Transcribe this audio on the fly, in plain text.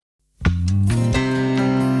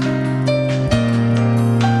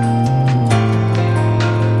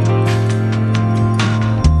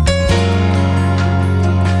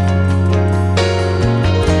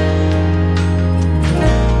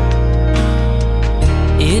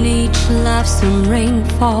In each life some rain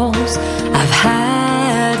falls. I've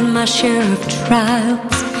had my share of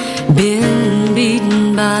trials, been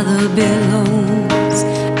beaten by the billows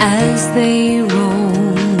as they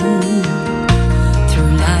roll.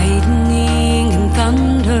 Through lightning and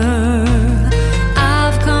thunder,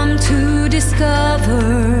 I've come to discover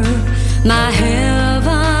my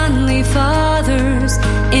heavenly Father's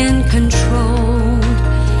in control.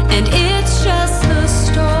 And it's just the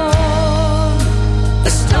storm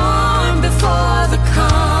before the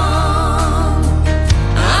calm.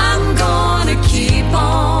 I'm gonna keep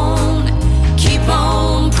on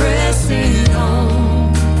pressing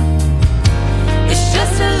on. It's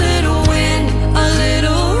just a little wind, a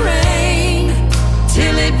little rain,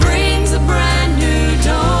 till it brings a brand new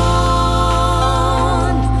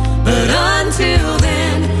dawn. But until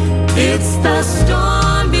then, it's the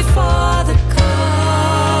storm before the calm.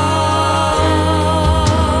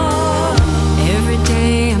 Every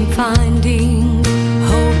day I'm finding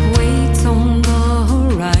hope waits on the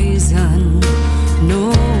horizon,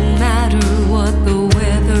 no matter what the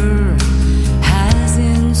weather has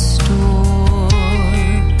in store.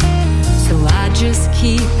 So I just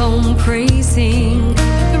keep on praising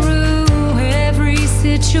through every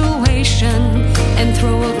situation and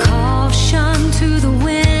throw a caution to the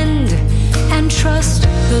wind and trust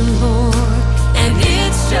the Lord. And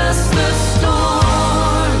it's just the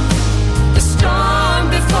storm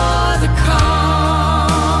before the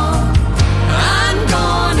calm. I'm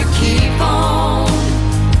gonna keep on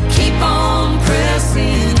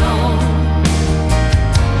pressing on.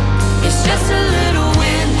 It's just a little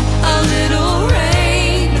wind, a little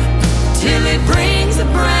rain, till it brings a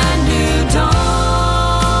brand new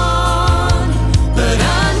dawn. But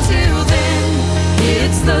until then,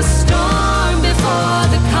 it's the storm before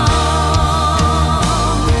the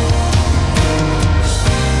calm.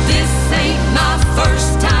 This ain't my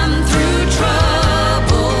first time through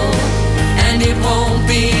trouble, and it won't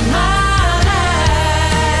be my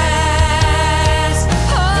last.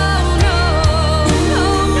 Oh no, no,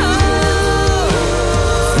 no.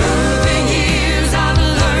 Through the years I've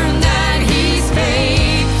learned that He's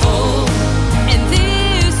faithful, and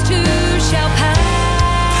this too shall pass.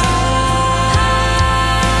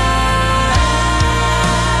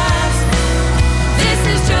 This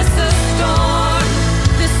is just the storm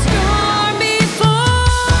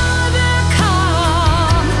before the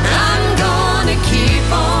calm. I'm gonna keep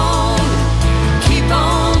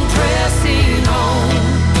on pressing on.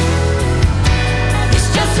 It's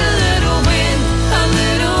just a little wind, a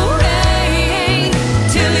little rain,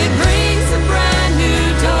 till it brings a brand new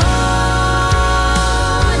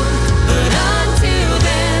dawn. But until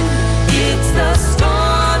then, it's the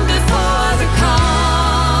storm before the calm.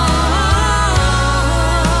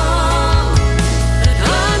 But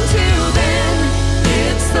until then,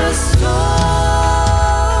 it's the storm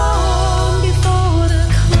before the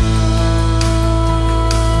calm.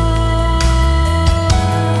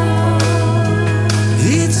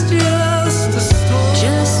 It's just a storm,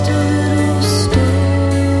 just a little storm.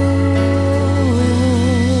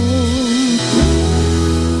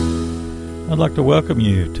 I'd like to welcome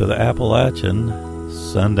you to the Appalachian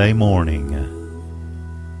Sunday morning.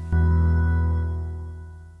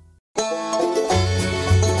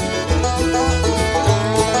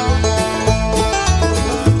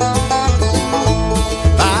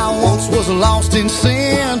 I once was lost in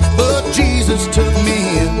sin, but Jesus took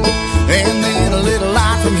me in. And then a little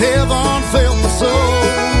light from heaven filled my soul.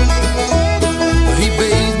 He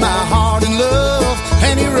bathed my heart in love,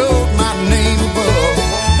 and He wrote my name above.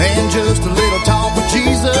 And just a little talk with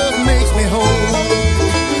Jesus makes me whole.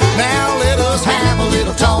 Now let us have a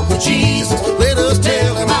little talk with Jesus. Let us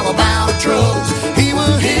tell Him all about our troubles. He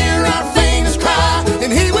will hear our faintest cry,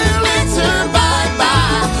 and He will answer by and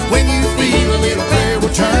by. When you feel a little prayer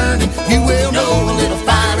returning, you will know a little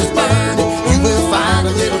fire is burning. You will find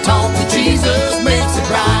a little talk with Jesus makes it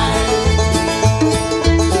right.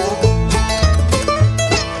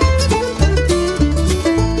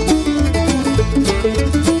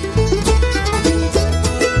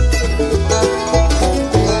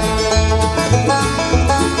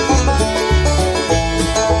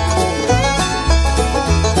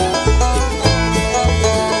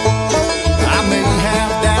 I may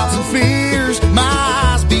have doubts and fears, my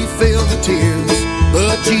eyes be filled with tears,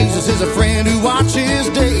 but Jesus is a friend who watches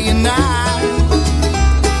day and night.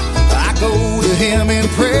 I go to Him in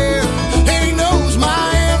prayer, and He knows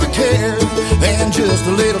my every care. And just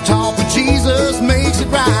a little talk with Jesus makes it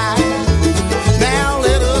right. Now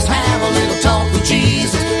let us have a little talk with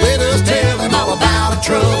Jesus. Let us tell Him all about our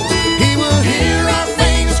trouble. He will hear our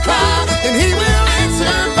faintest cry, and He will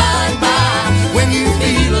answer by and by. When you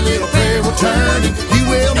feel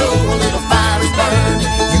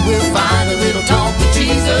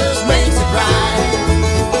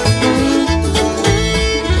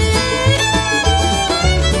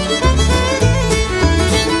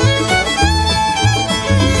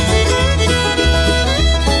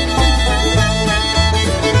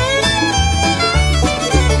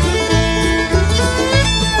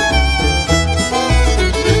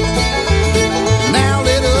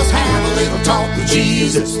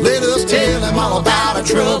Jesus. Let us tell him all about our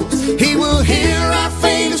troubles. He will hear our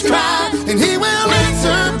faintest cry, and he will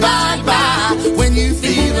answer by and by. When you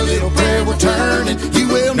feel a little prayer will turning, you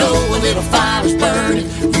will know a little fire is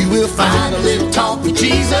burning. You will find a little talk with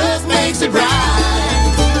Jesus makes it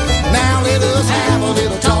right. Now let us have a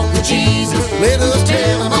little talk with Jesus. Let us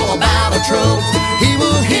tell him all about our troubles. He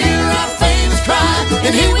will hear our faintest cry,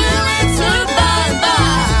 and he will answer by and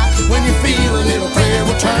by. When you feel a little prayer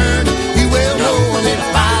will turn, you will know a little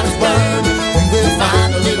fire is burning. You will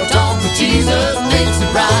find a little talk with Jesus makes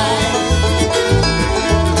it right.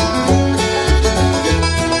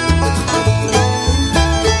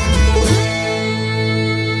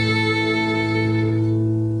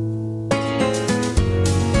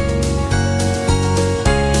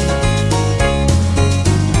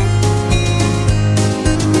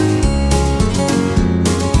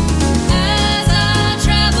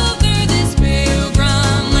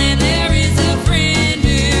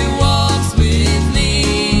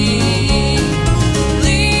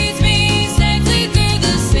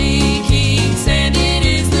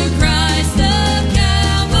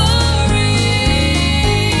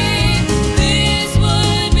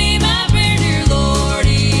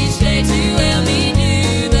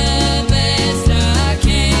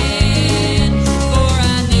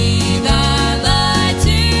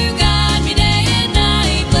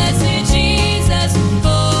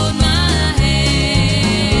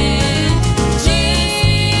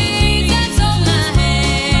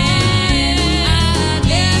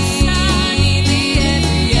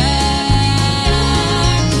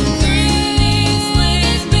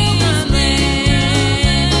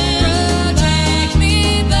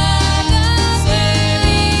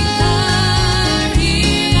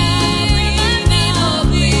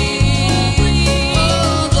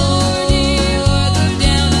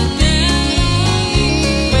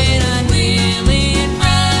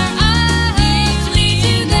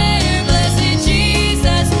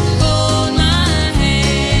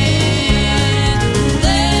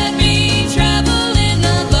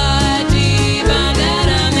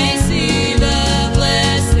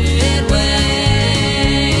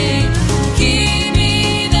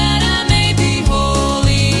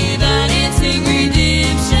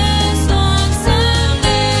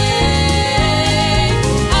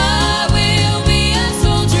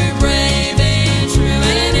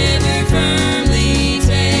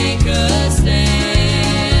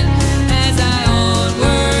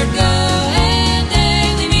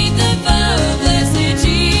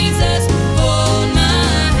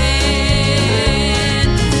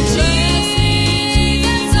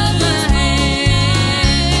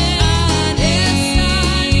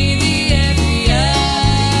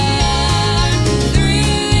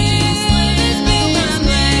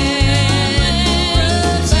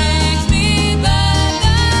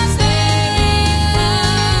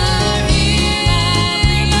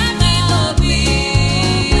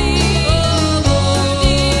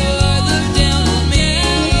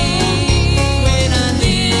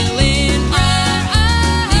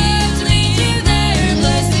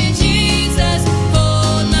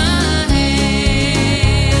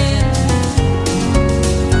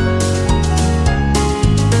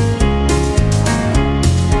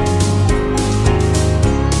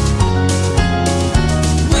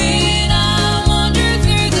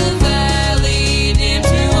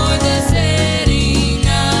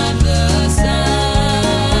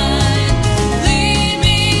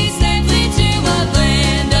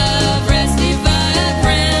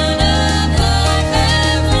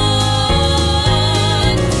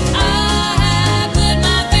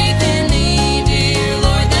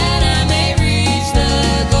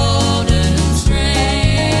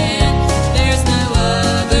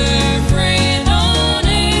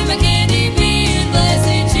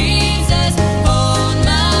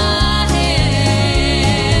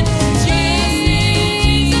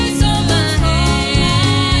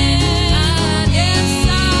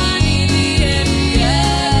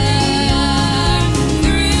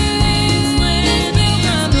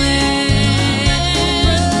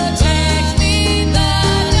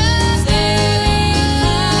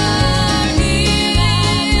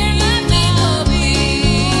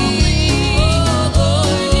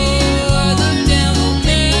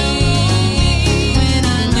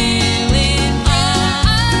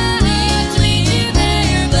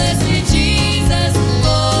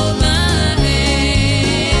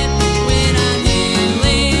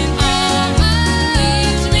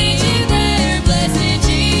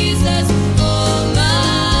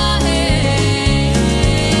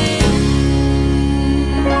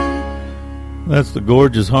 That's the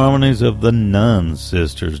gorgeous harmonies of the Nun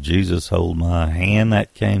Sisters. Jesus Hold My Hand.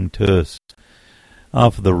 That came to us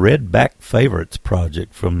off of the Redback Favorites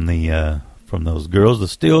project from those girls, the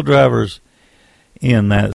Steel Drivers, in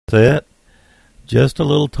that set. Just a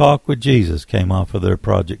Little Talk with Jesus came off of their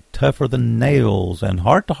project Tougher Than Nails, and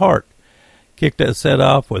Heart to Heart kicked that set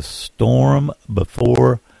off with Storm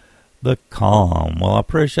Before the Calm. Well, I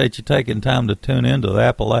appreciate you taking time to tune in to the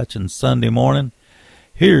Appalachian Sunday morning.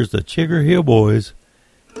 Here's the Chigger Hill Boys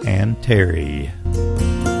and Terry.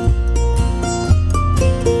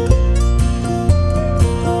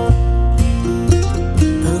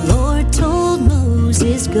 The Lord told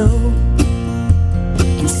Moses, go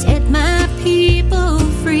and set my people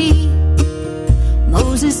free.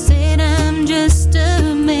 Moses said, I'm just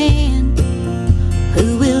a man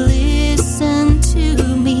who will listen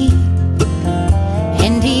to me.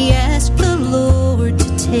 And he asked the Lord to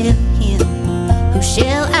tell him, who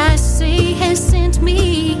shall I say has sent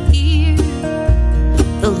me here?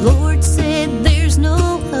 The Lord said, there's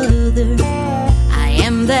no other. I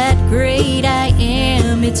am that great I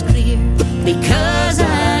am, it's clear, because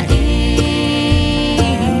I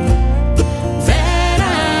am that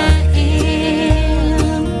I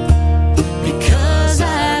am, because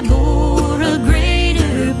I bore a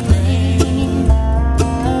greater plan,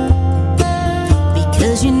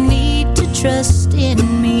 because you need to trust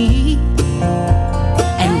in me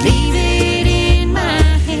and leave it in my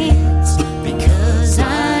hands, because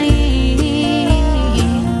I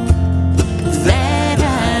am that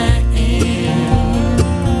I am.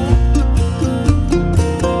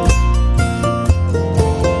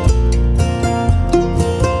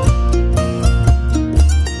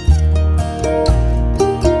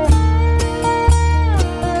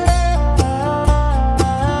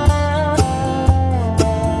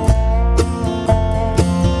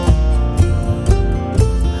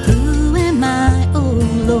 Who am I, oh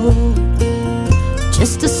Lord?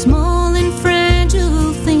 Just a small and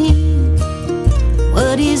fragile thing.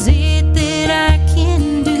 What is it that I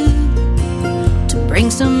can do to bring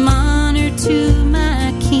some honor to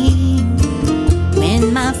my King,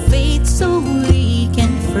 when my faith's so weak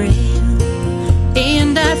and frail,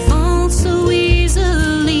 and I fall so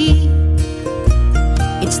easily?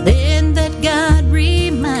 It's then that God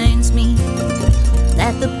reminds me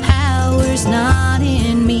that the power's not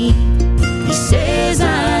in me. He says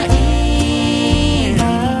I am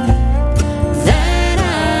that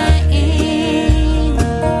I am,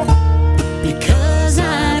 because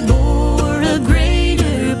I bore a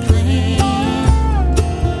greater plan,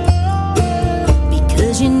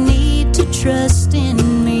 because you need to trust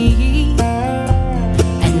in me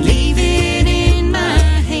and leave it in my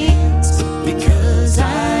hands, because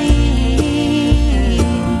I am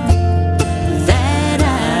that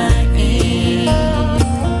I am,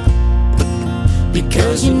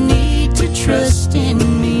 because you need to trust in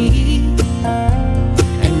me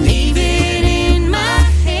and leave it in my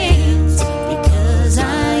hands, because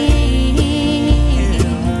I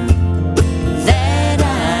am that I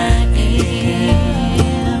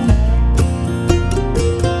am.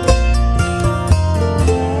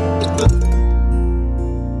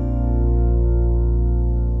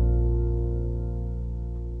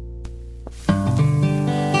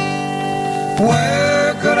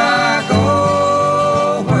 Where could I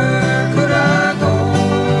go? Where could I go?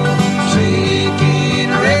 Seeking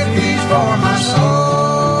refuge for my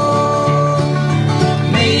soul,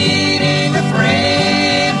 needing a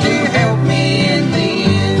friend to help me in the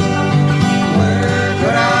end. Where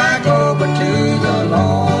could I go but to the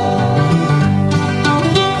Lord?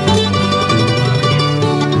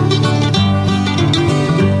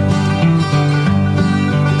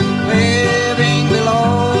 Living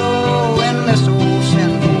below in this old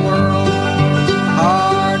sinful world,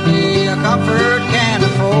 hardly a comfort can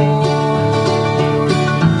afford.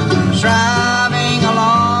 Striving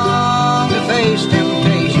along to face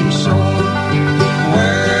temptation sore.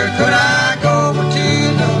 Where could I go but to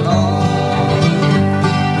the Lord?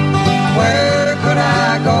 Where could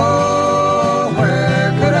I go? Where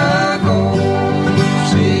could I go?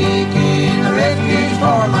 Seeking a refuge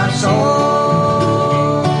for my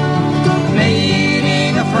soul,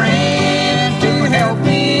 needing a friend to help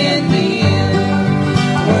me in the end.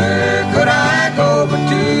 Where could I go but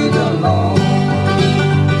to the Lord?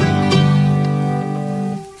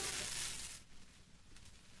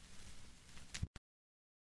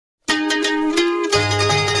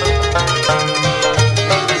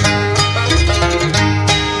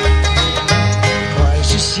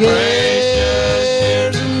 Precious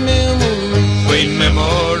years of memory. Sweet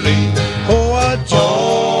memory, Oh, what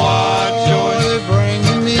joy, what joy they bring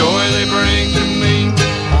to me. joy they bring to me.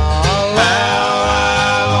 How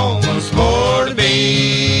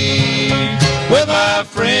my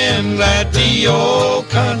friends at the old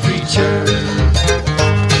country church.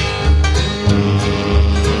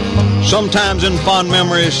 Sometimes in fond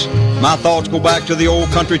memories, my thoughts go back to the old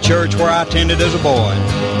country church where I attended as a boy.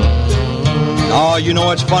 Oh, you know,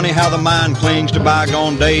 it's funny how the mind clings to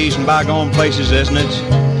bygone days and bygone places, isn't it?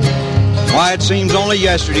 Why, it seems only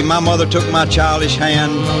yesterday my mother took my childish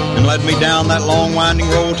hand and led me down that long winding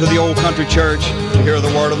road to the old country church to hear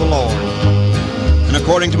the word of the Lord. And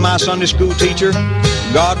according to my Sunday school teacher,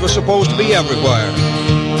 God was supposed to be everywhere.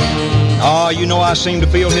 Oh, you know, I seem to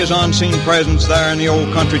feel his unseen presence there in the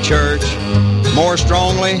old country church more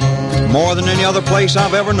strongly, more than any other place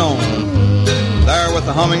I've ever known. There with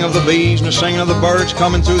the humming of the bees and the singing of the birds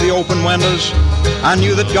coming through the open windows, I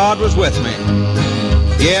knew that God was with me.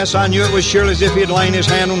 Yes, I knew it was surely as if he had laid his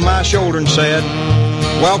hand on my shoulder and said,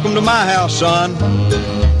 "Welcome to my house, son."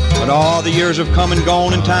 But all the years have come and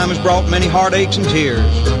gone, and time has brought many heartaches and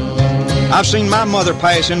tears. I've seen my mother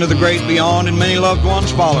pass into the great beyond, and many loved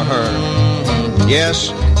ones follow her.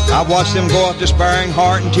 Yes, I've watched them go with despairing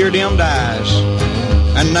heart and tear-dimmed eyes.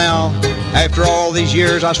 And now, after all these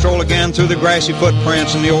years, I stroll again through the grassy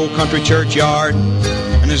footprints in the old country churchyard.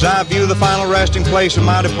 And as I view the final resting place of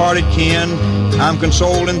my departed kin, I'm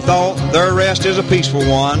consoled in thought their rest is a peaceful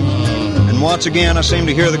one. And once again, I seem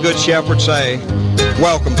to hear the Good Shepherd say,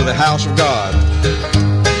 "Welcome to the house of God."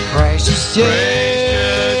 Precious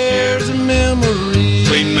years of memories,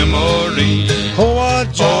 Sweet memories, oh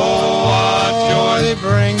what joy they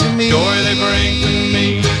bring to me. joy they bring to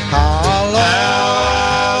me. How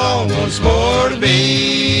long once more to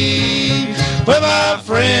be with my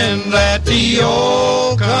friends at the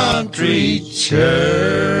old country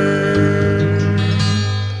church.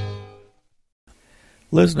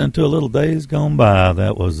 Listening to a little Days Gone By,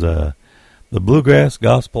 that was the Bluegrass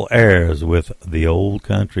Gospel Airs with the Old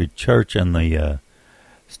Country Church, and the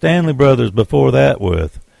Stanley Brothers before that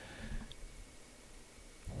with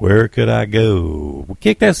Where Could I Go? We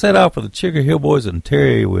kicked that set off with the Sugar Hill Boys and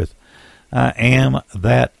Terry with I Am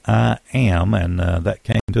That I Am, and that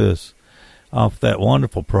came to us off that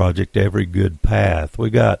wonderful project, Every Good Path. We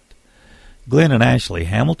got Glenn and Ashley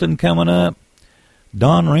Hamilton coming up,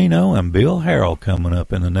 Don Reno and Bill Harrell coming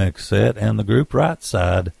up in the next set, and the group Right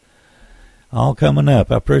Side all coming up.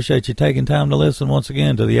 I appreciate you taking time to listen once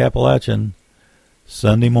again to the Appalachian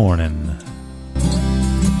Sunday morning.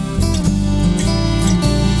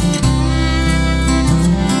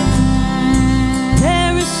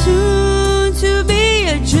 There is soon to be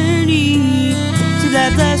a journey to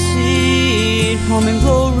that blessed home and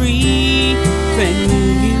glory. Friend,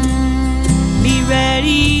 will you be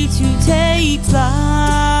ready to take flight?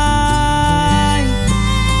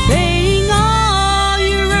 Trading all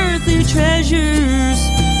your earthly treasures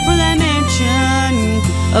for that mansion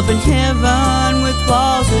up in heaven with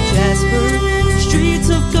walls of jasper, streets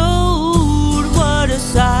of gold. What a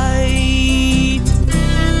sight!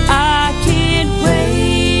 I can't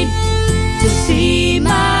wait to see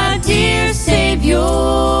my dear Savior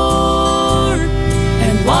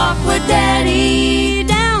and walk with Daddy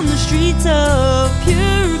down the streets of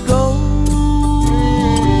pure gold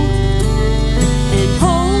and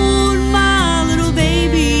hold my little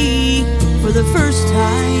baby for the first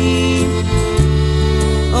time.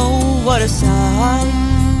 Oh, what a sight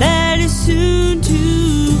that is soon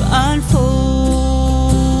to unfold.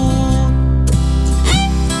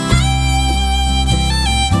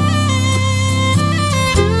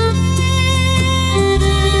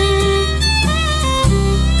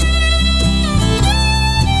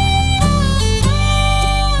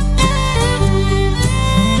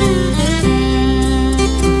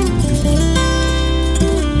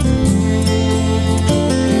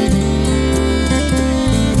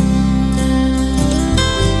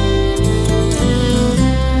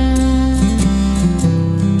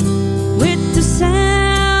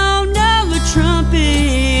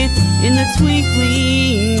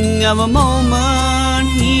 Twinkling of a moment,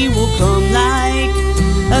 he will come like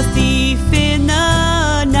a thief in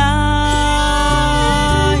the night.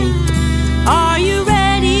 Are you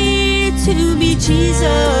ready to meet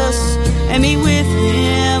Jesus and be with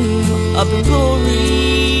him up in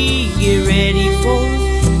glory? Get ready for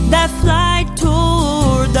that flight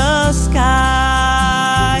toward the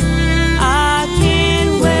sky. I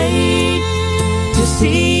can't wait to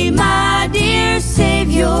see my dear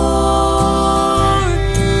Savior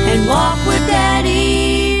and walk with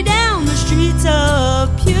Daddy down the streets of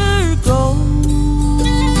pure gold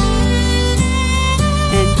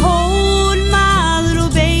and hold my little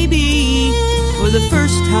baby for the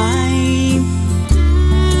first time.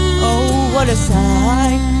 Oh, what a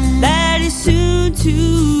sight that is soon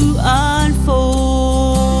to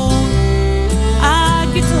unfold. I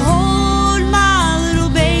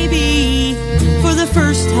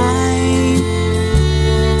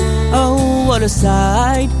what a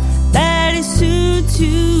sight that is soon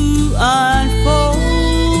to unfold.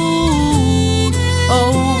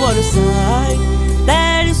 Oh, what a sight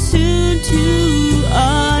that is soon to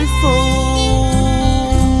unfold.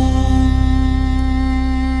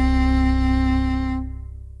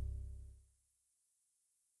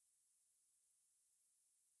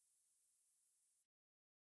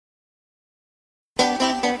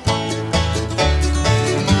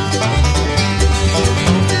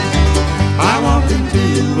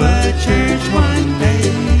 Church one day,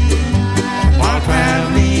 while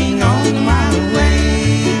traveling on my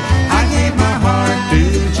way, I gave my heart to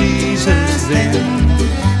Jesus then.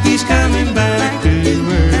 He's coming back to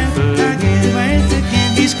earth again.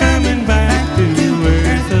 He's coming back to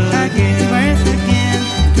earth again,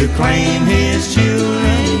 to claim his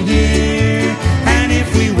children here. And if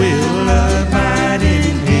we will abide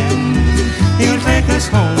in him, he'll take us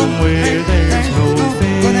home where there's no fear.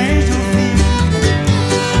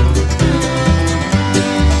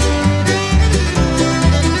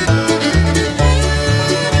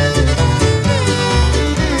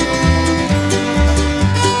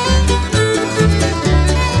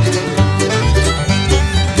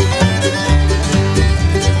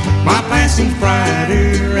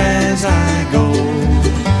 Brighter as I go,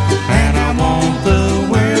 and I want the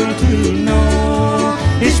world to know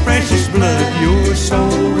his precious blood your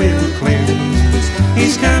soul will cleanse.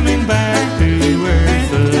 He's coming back to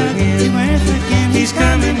earth again. He's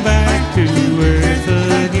coming back to earth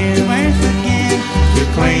again, to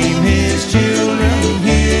claim his children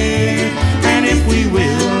here. And if we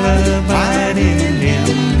will abide in him,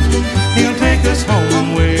 he'll take us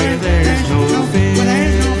home where there's no fear.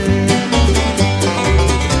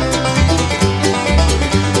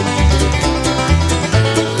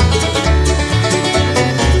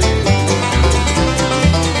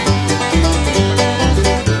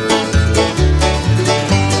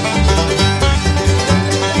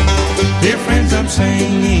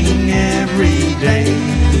 Singing every day,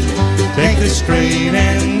 take the straight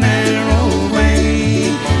and narrow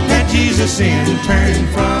way, that Jesus in turn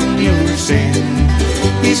from your sin.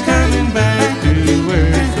 He's coming back to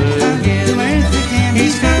earth again.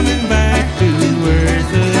 He's coming back to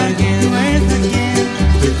earth again,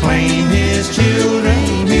 to claim his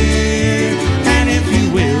children here. And if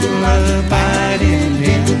you will abide in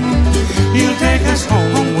him, he'll take us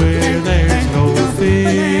home where there's no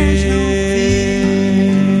fear.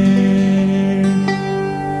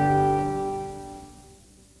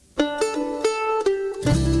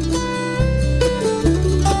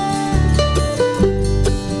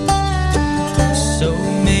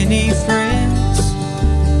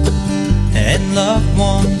 Loved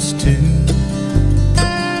ones too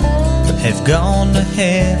have gone to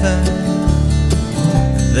heaven,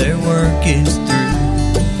 their work is through.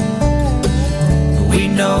 We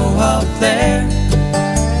know up there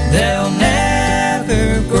they'll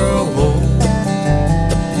never grow old,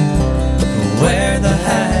 where the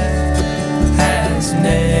half has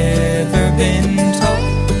never been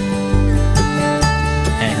told.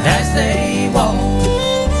 And as they walk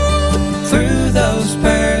through those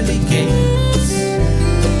pearly gates,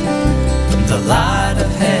 the light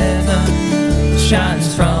of heaven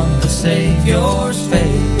shines from the Savior's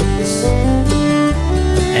face.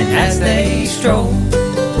 And as they stroll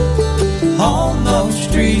on those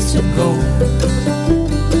streets of gold,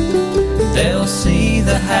 they'll see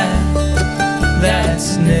the half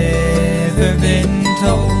that's never been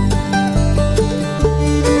told.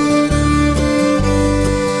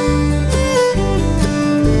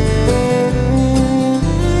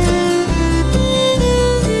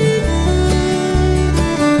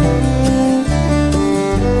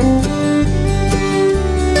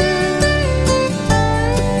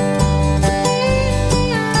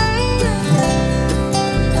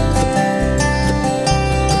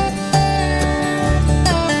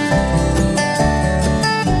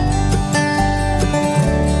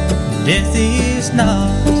 Death is not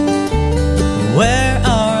where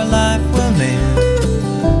our life will end.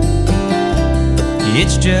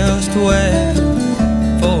 It's just where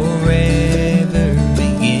forever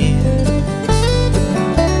begins.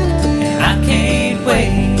 And I can't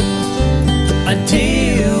wait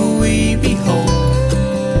until we behold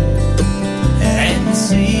and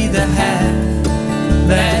see the half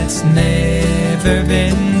that's never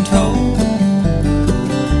been told.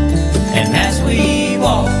 And as we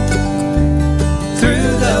walk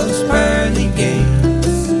through those pearly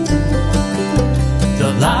gates,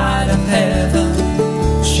 the light of heaven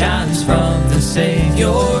shines from the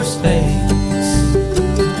Savior's face.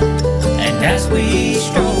 And as we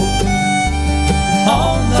stroll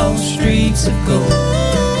on those streets of gold,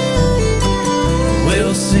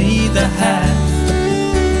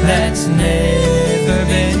 that's never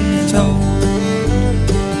been told.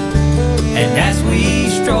 And as we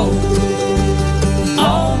stroll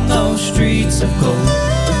on those streets of gold,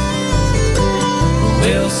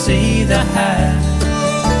 we'll see the half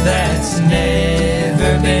that's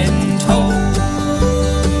never been told.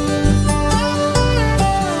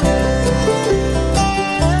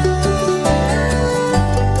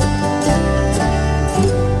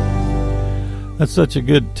 That's such a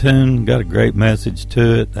good tune, got a great message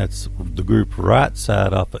to it. That's the group Right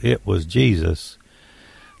Side off of It Was Jesus.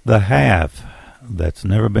 The Half That's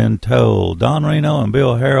Never Been Told. Don Reno and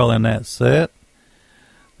Bill Harrell in that set.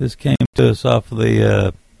 This came to us off of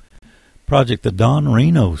the project The Don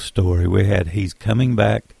Reno Story. We had He's Coming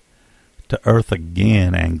Back to Earth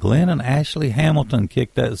Again. And Glenn and Ashley Hamilton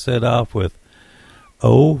kicked that set off with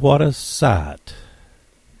Oh, What a Sight.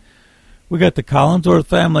 We got the Collinsworth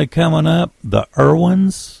family coming up, the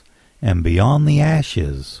Irwins, and Beyond the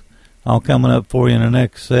Ashes. All coming up for you in the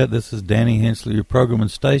next set. This is Danny Hensley, your program and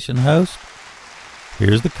station host.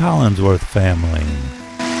 Here's the Collinsworth family.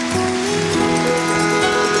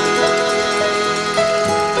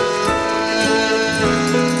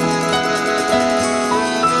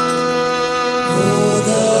 Oh,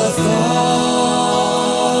 the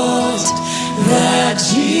thought that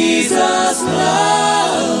Jesus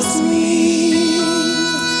loves me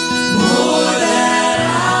more than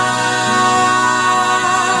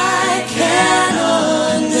I can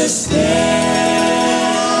understand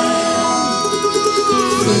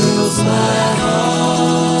fills my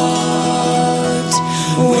heart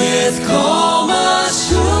with calm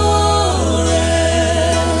assurance.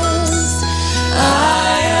 I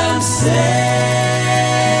am safe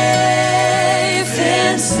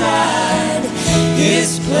inside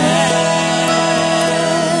His plan.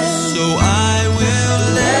 So I will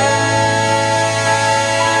let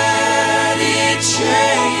it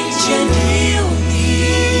change and heal me.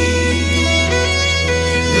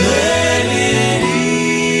 Let it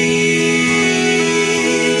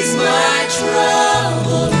ease my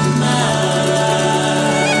troubled mind.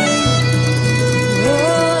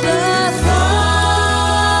 Oh, the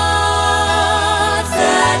thought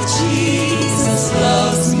that Jesus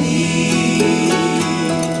loves me,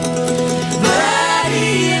 that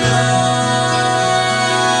He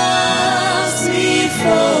loves me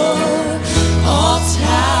for all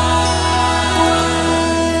time.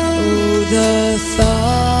 Oh, the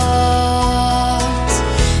thought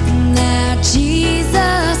that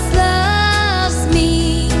Jesus loves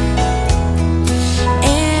me,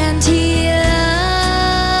 and He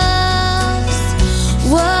loves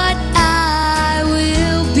what I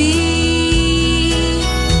will be.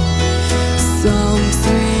 Some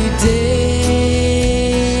sweet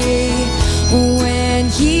day when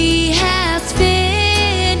He has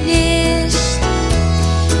finished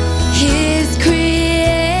His creative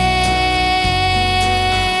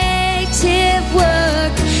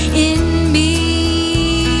work in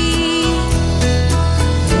me.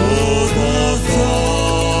 Oh, the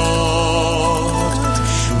thought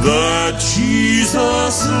that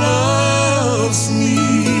Jesus loves me,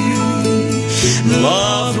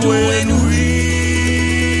 loved when we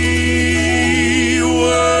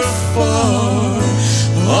were far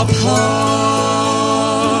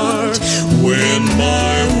apart, when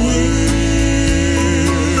my will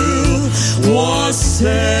was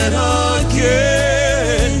set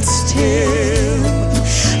against Him,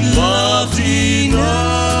 loved enough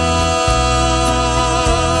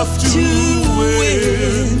to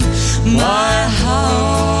win my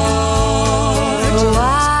heart. Oh,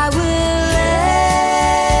 I will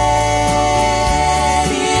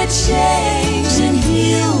let it change and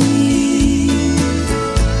heal me.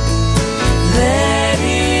 Let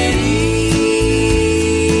it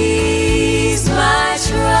ease my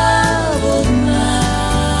troubled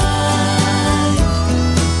mind.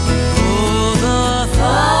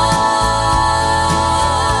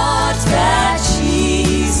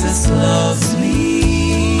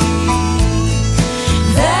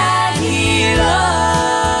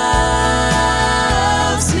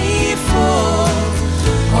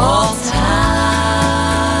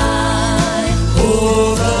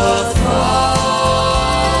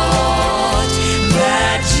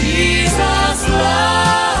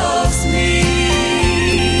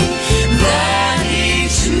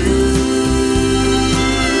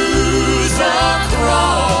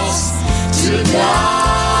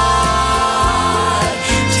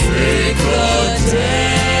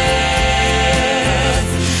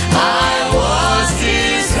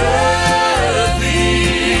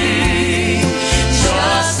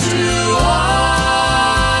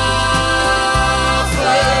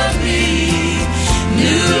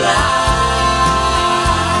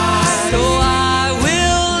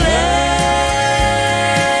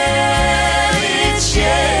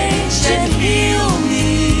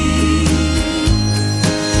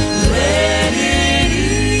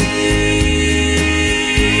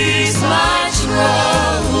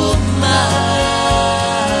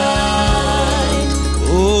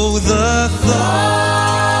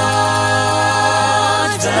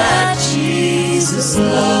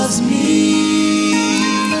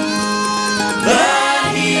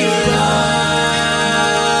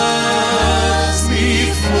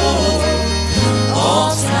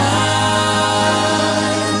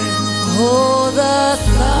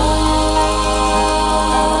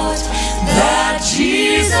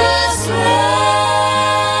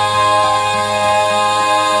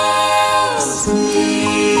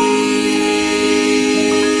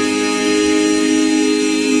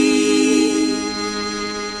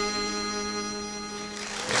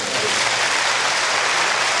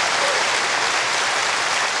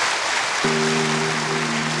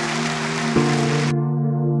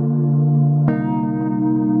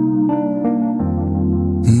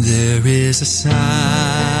 is a sound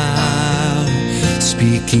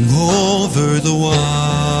speaking over the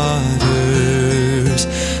waters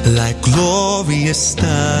like glorious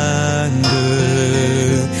thunder,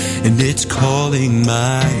 and it's calling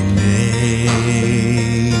my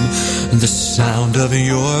name. The sound of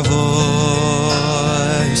your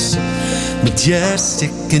voice,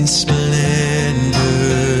 majestic in splendor,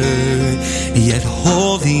 yet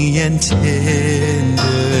holy and tender.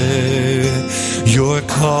 You're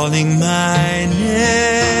calling my name.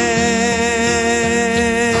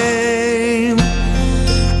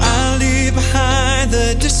 I'll leave behind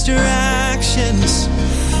the distractions.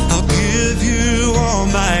 I'll give you all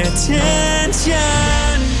my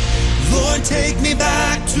attention. Lord, take me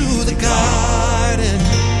back to the garden,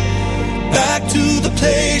 back to the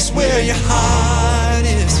place where your heart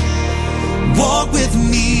is. Walk with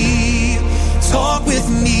me, talk with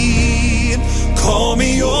me, call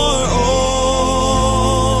me your own.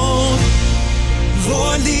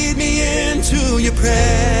 Lord, lead me into your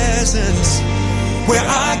presence, where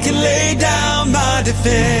I can lay down my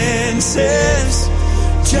defenses.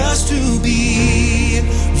 Just to be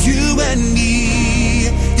you and me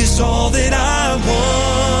is all that I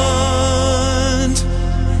want.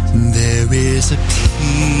 There is a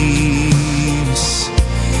peace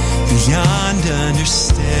beyond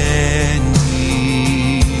understanding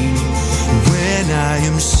when I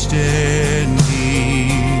am standing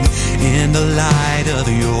in the light of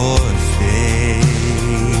your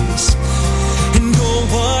face. And oh,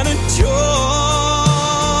 what a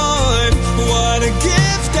joy, what a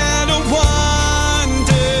gift and a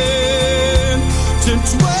wonder to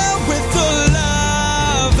dwell with the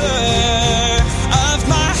lover of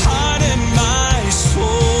my heart and my soul.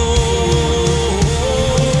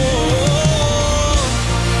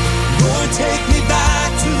 Lord, take me back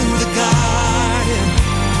to the garden,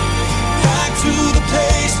 back to the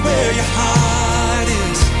place where your heart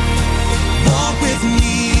is. Walk with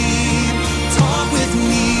me, talk with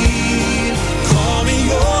me, call me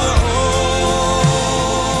your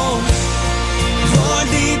own. Lord,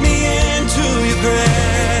 lead me into your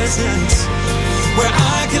presence, where I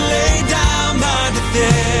can lay down my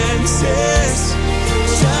defenses.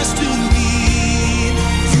 Just to be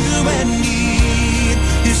you and me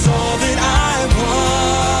is all that I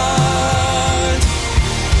want.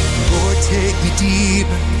 Lord, take me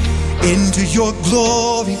deeper into your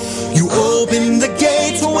glory. You open the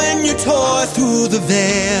gates when you tore through the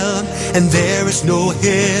veil, and there is no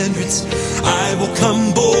hindrance. I will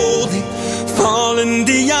come boldly, fall in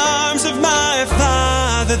the arms of my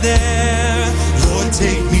Father there. Lord,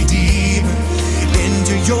 take me deeper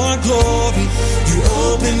into your glory. You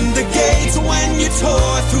open the gates when you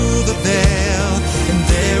tore through the veil, and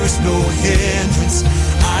there is no hindrance.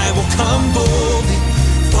 I will come boldly,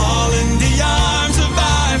 fall in the arms of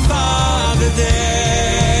my Father there.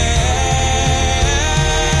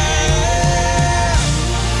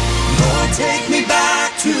 Lord, take me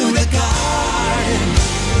back to the garden,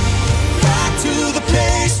 back to the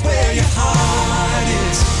place where your heart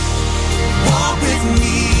is. Walk with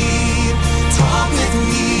me, talk with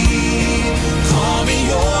me, call me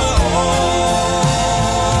your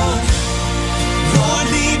own. Lord,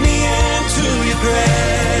 lead me into your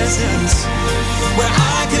presence, where I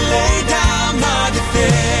can lay down my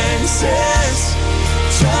defenses.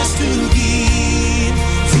 Just to be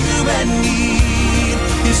you and me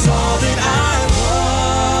is all that I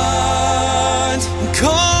want.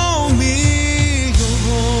 Call me your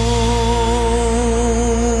own.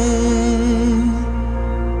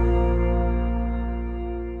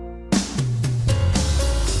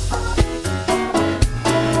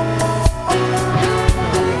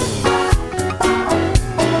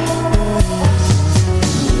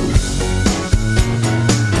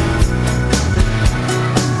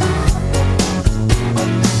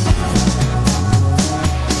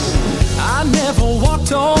 I never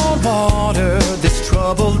walked on water this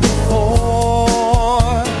troubled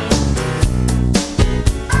before.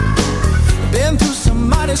 Been through some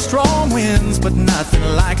mighty strong winds, but nothing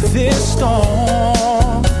like this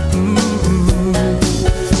storm.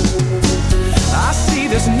 I see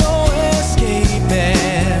there's no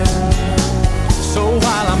escaping. So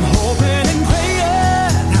while I'm hoping and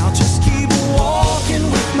praying, I'll just keep walking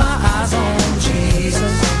with my eyes on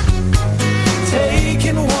Jesus,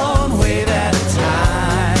 taking one way at a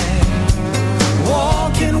time.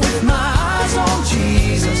 Walking with my eyes on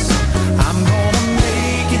Jesus, I'm gonna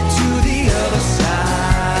make it to the other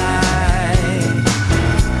side.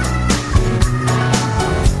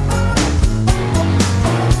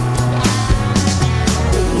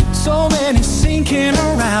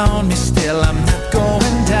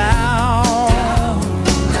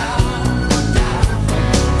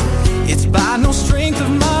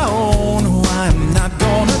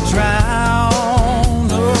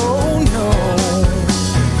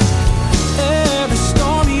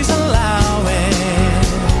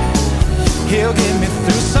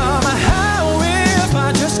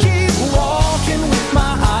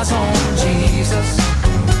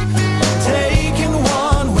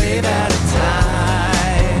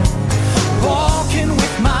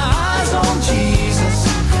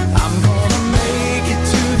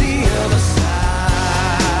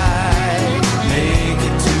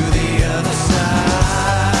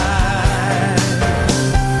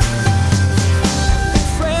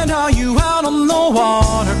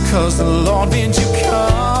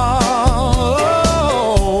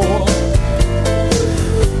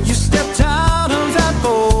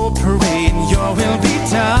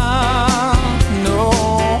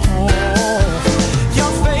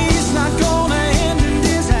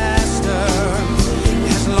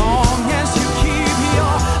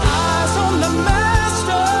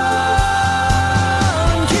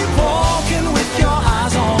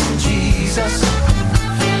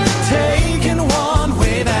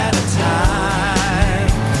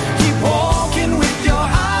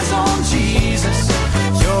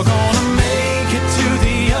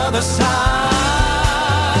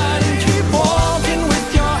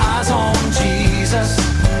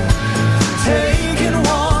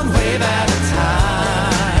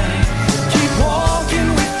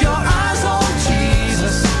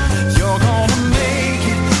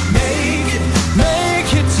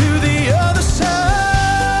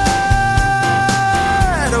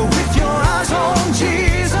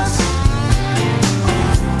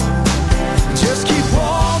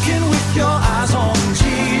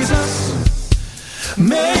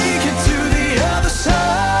 make it to the other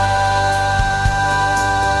side.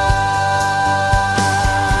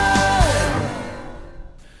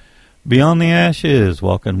 Beyond the Ashes,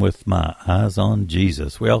 Walking with My Eyes on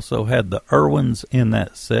Jesus. We also had the Irwins in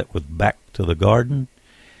that set with Back to the Garden.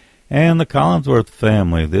 And the Collinsworth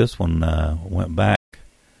family. This one went back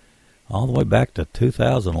all the way back to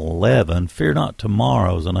 2011. Fear Not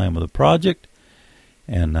Tomorrow is the name of the project.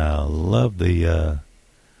 And I love the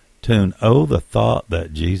tune, Oh, the Thought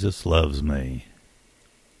That Jesus Loves Me.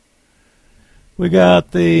 We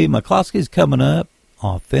got the McCloskeys coming up,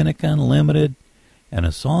 Authentic Unlimited, and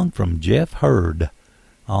a song from Jeff Hurd,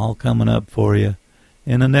 all coming up for you.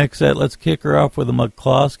 In the next set, let's kick her off with the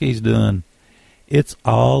McCloskeys doing It's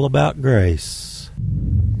All About Grace.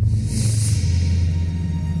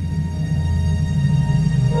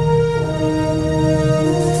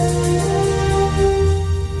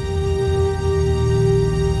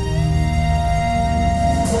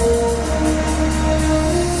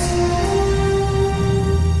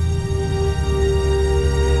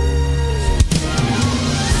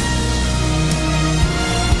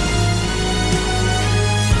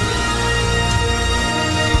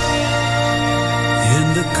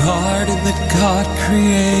 Garden that God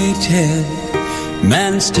created,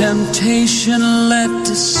 man's temptation led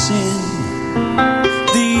to sin.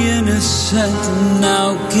 The innocent,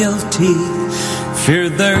 now guilty,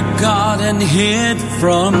 feared their God and hid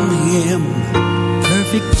from Him.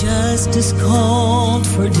 Perfect justice called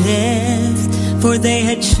for death, for they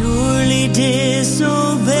had surely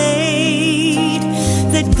disobeyed.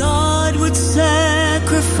 That God would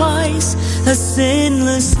sacrifice a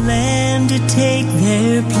sinless lamb to take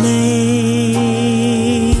their place.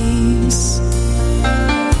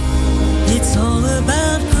 It's all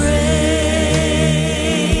about grace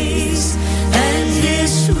and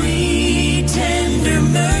His sweet tender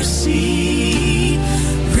mercy,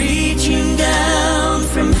 reaching down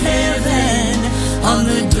from heaven on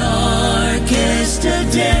the darkest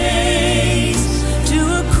of days to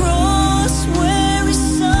a cross where His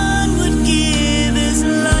Son would give His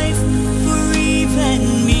life for Eve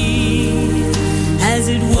and me. As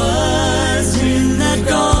it was in that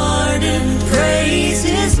garden, praise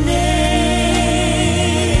His name.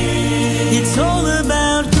 It's all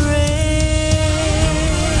about grace.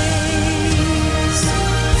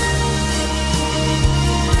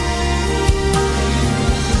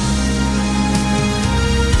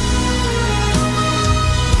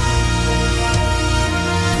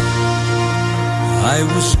 I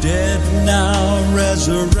was dead, now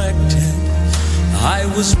resurrected. I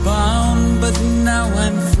was bound, but now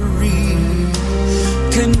I'm free.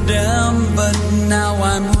 Condemned, but now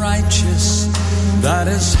I'm righteous. That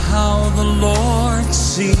is how the Lord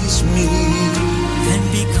sees me. And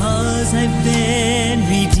because I've been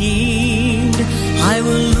redeemed, I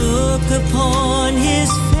will look upon His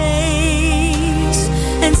face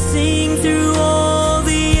and sing through all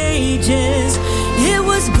the ages. It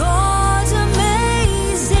was God's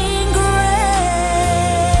amazing grace.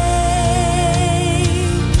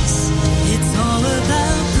 It's all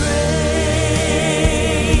about grace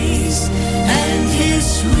and His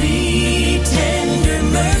sweet tender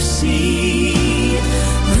mercy,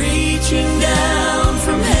 reaching down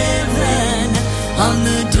from heaven on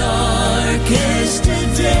the darkest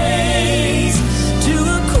of days to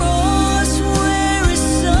a cross where His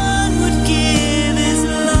Son would give His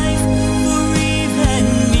life for Eve and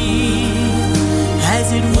me. As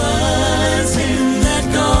it was in that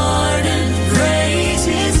garden, praise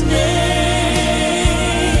His name.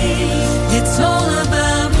 It's all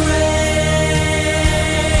about grace,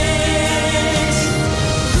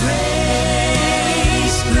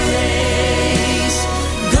 grace, grace,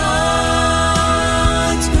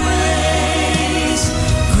 God's grace.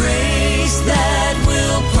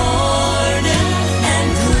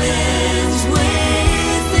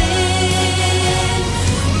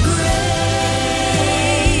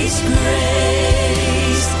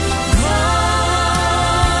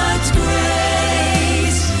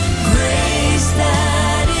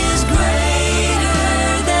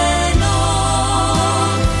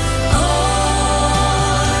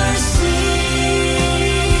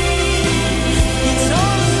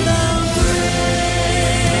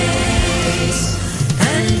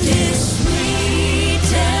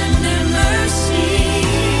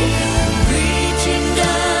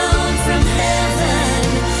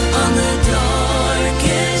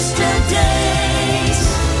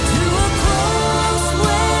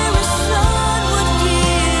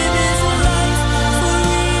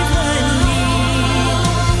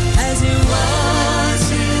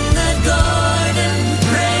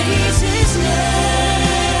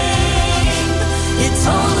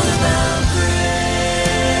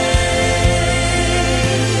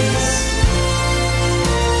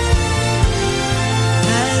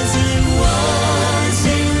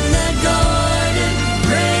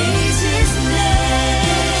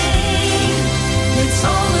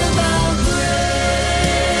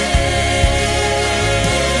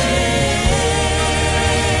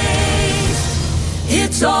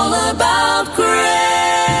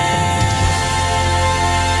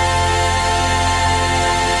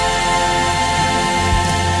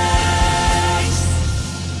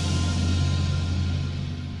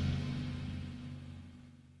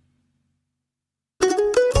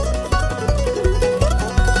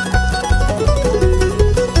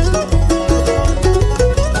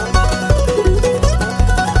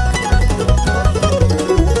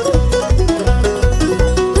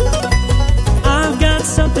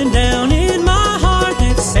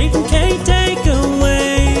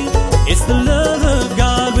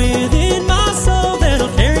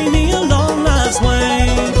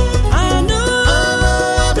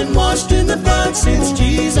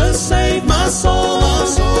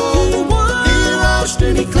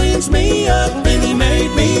 cleansed me up, and He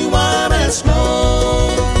made me white as snow.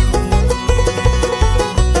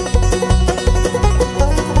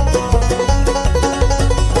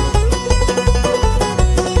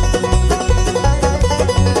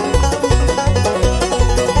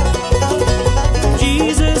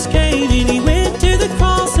 Jesus came and He went to the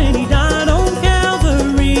cross and He died on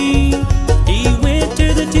Calvary. He went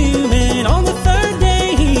to the tomb and on the third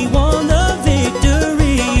day He won the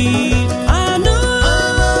victory. I know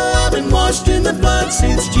I've been washed in the blood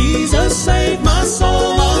since Jesus saved my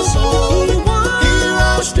soul. He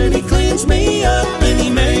washed and He cleansed me up, and He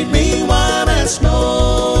made me white as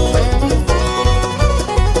snow.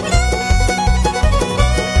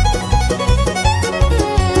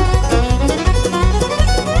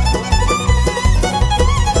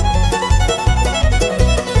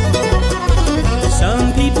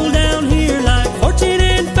 Some people down here like fortune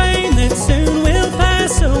and fame that soon will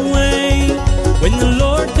pass away. When the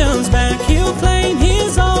Lord comes back, He'll claim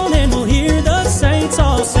His own, and we'll hear the saints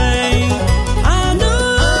all say, I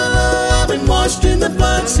know I've been washed in the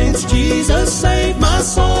blood since Jesus saved my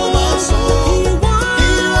soul. He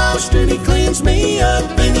washed and He cleansed me up,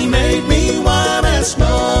 and He made me white as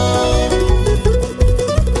snow.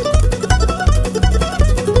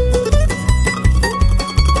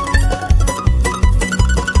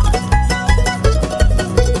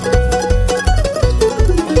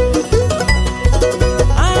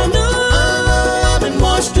 I know I've been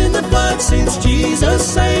washed in the blood since Jesus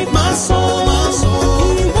saved my soul.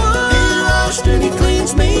 He washed and He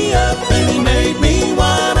cleansed me up, and He made me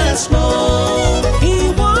white as snow.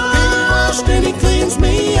 He washed and He cleansed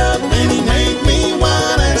me up, and He made me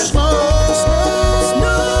white as snow.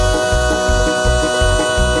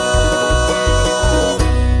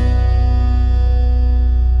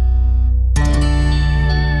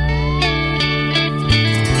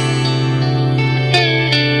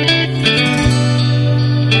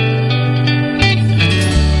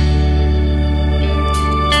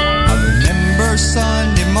 I remember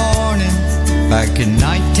Sunday morning back in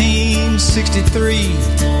 1963.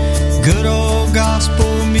 Good old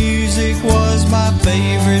gospel music was my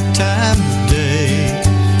favorite time of day.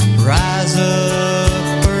 Rise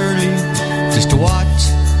up early just to watch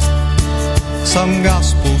some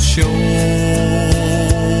gospel show.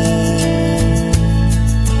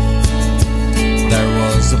 There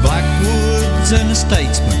was the Blackwoods and the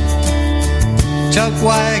Statesman, Chuck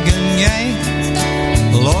Wagon Gang.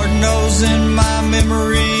 Lord knows in my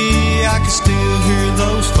memory I can still hear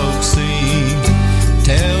those folks sing.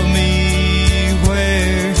 Tell me,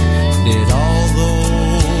 where did all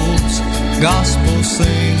those gospel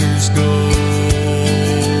singers go?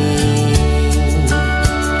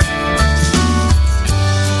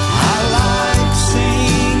 I like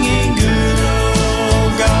singing good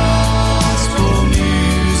old gospel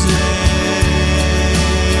music.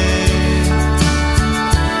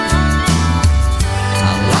 I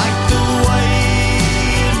like the way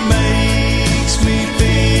it makes me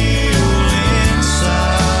feel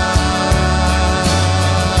inside.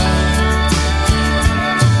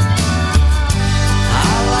 I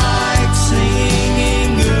like singing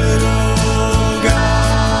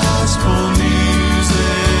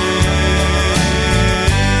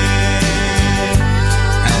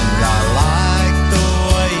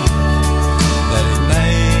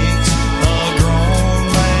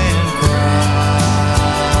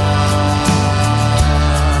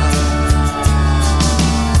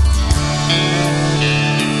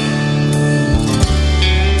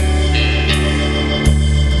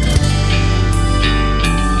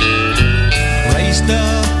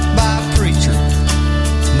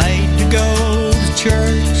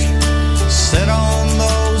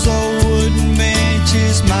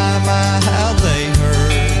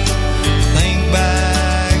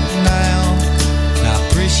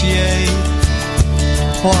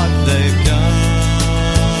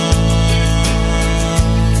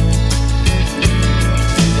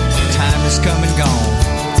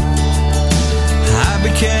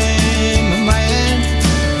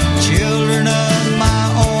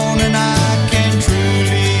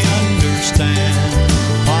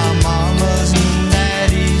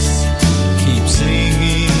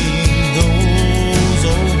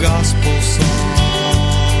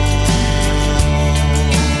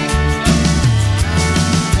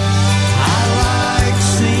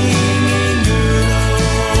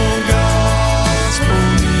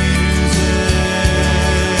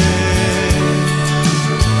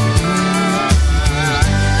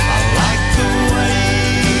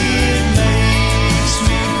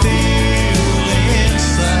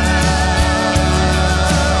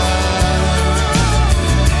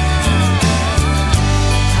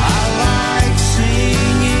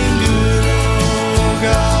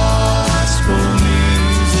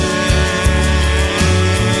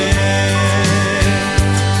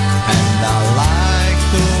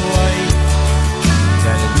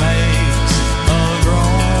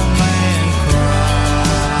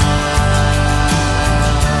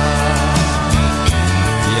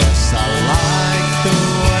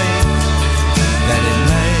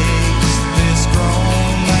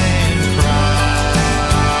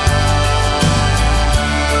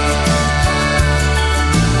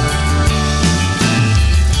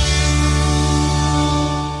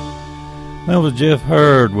was Jeff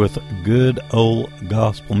Hurd with good old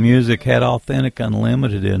gospel music. Had Authentic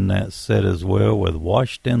Unlimited in that set as well with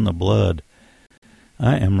Washed in the Blood.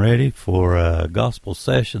 I am ready for Gospel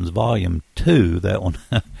Sessions Volume 2. That one,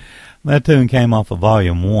 that tune came off of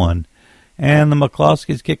Volume 1. And the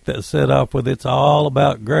McCloskeys kicked that set off with It's All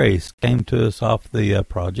About Grace. Came to us off the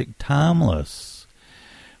project Timeless.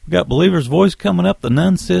 We got Believer's Voice coming up, the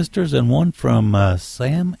Nun Sisters, and one from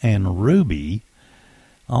Sam and Ruby.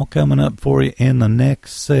 All coming up for you in the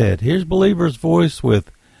next set. Here's Believer's Voice with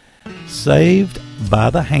Saved by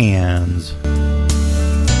the Hands.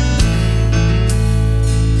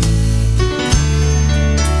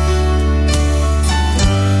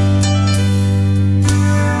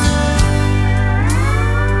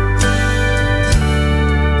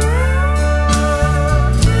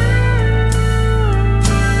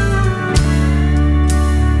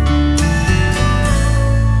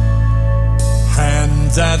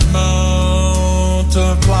 That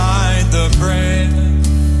multiplied the bread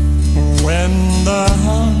when the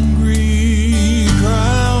hungry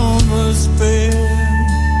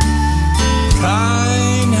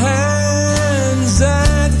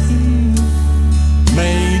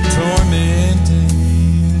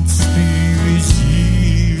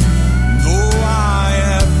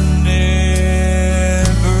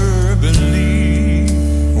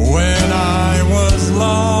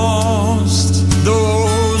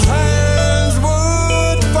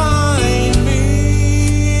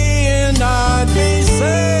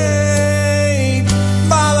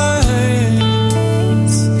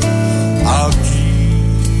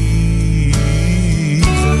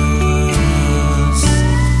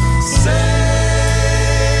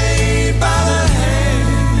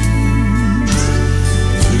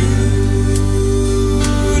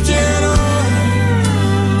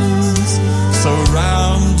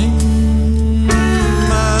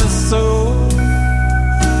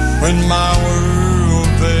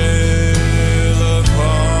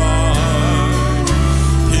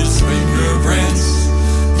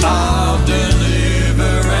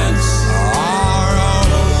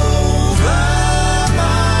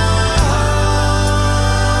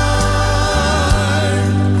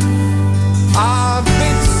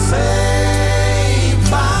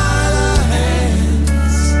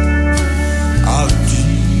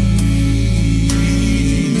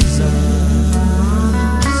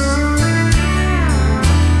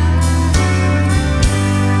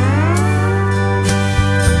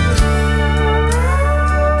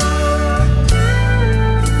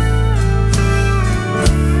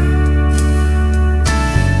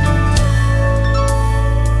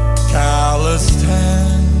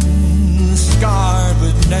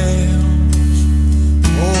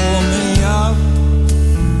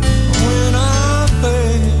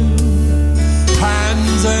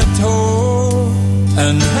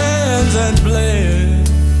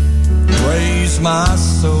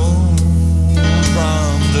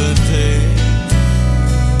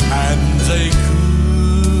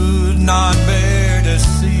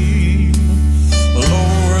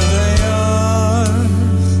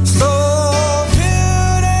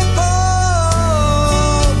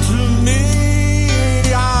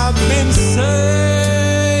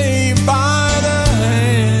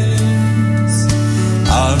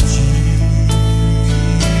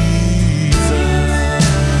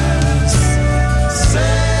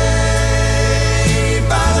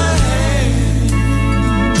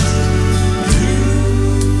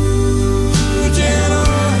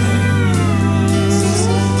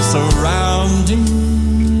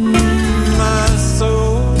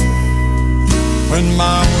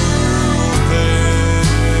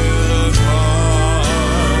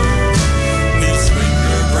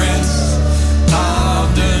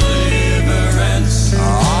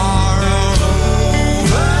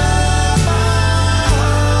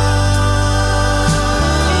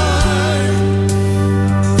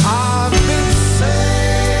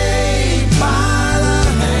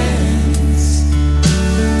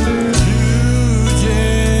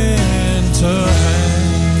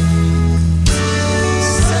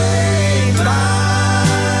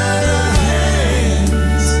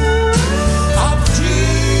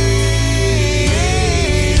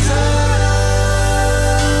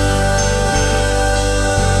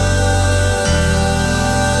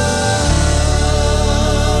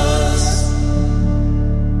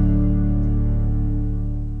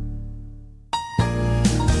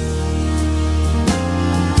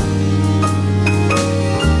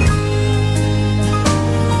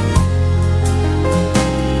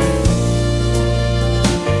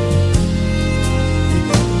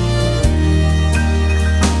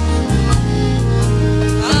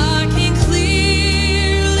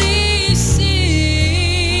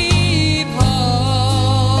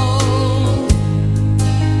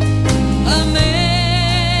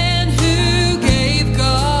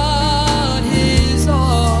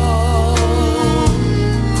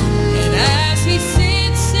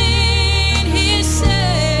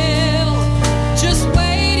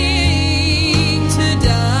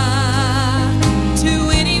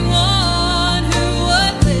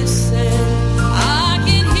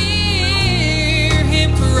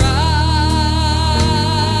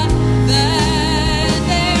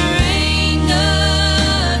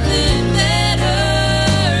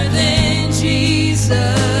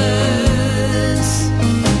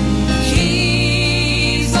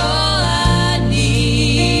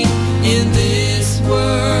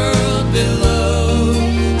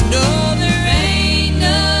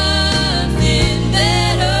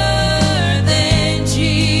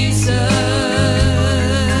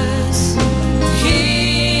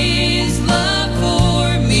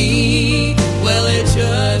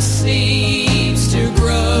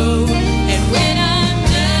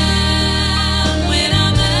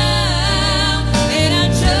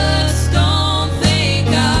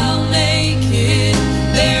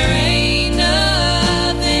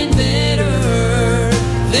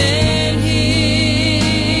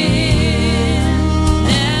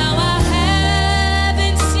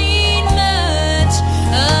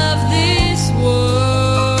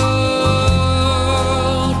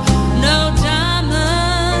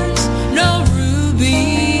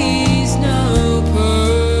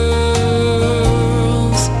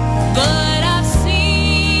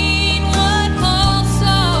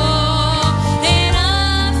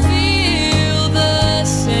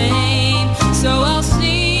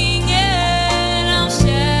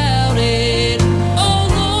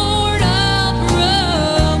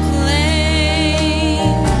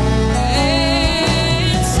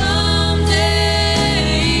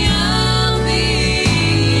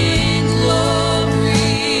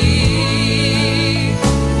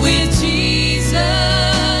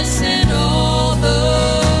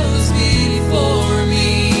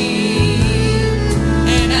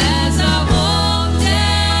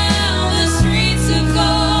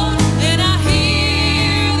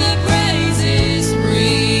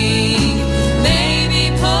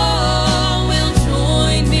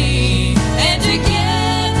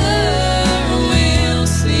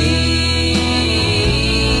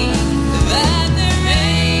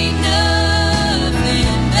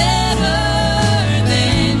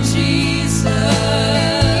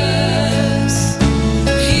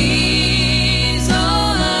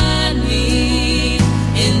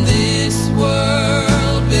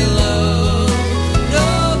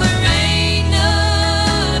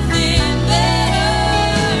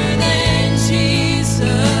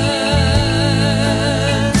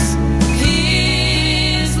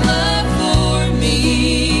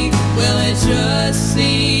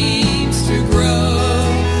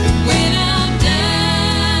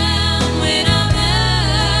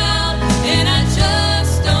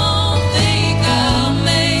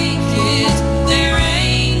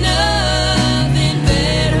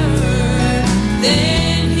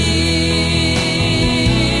than Him.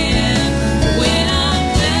 When I'm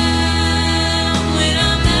down, when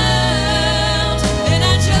I'm out, and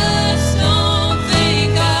I just don't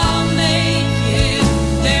think I'll make it,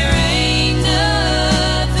 there ain't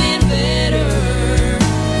nothing better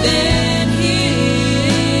than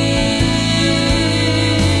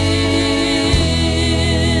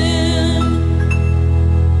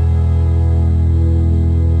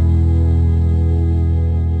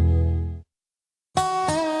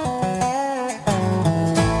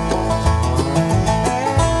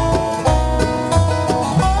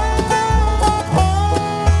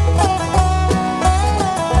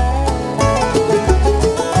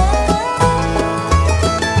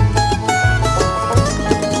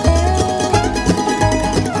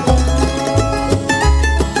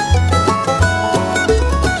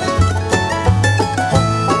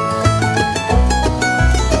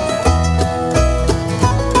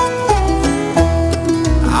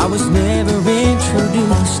I was never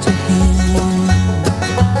introduced to him.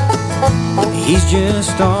 He's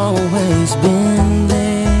just always been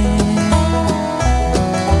there.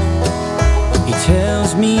 He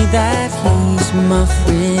tells me that he's my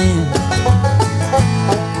friend,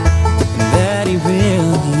 and that he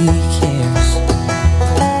really cares.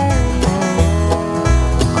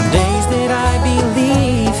 On days that I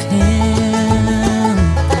believe him,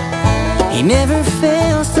 he never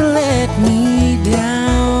fails to let me down.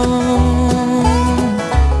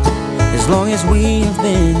 As long as we have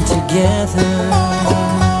been together,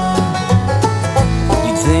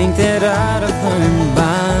 you'd think that I'd have learned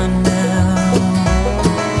by now.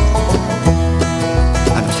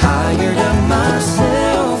 I'm tired of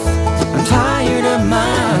myself, I'm tired of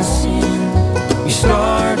my sin. We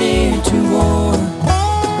started to war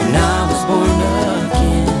when I was born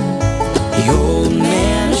again. The old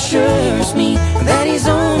man assures me that he's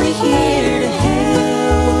only here to help.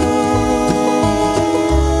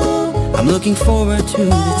 I'm looking forward to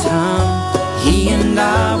the time he and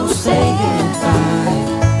I will say goodbye.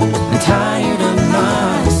 I'm tired of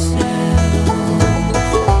myself.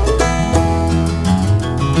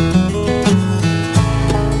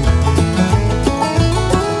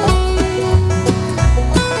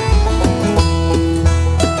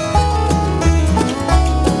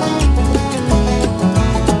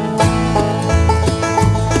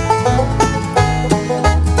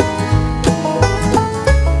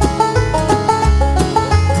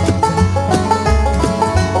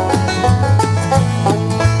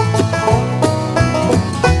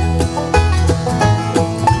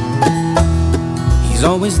 He's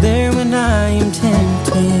always there when I am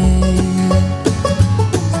tempted,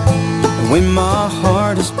 and when my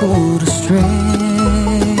heart is pulled astray.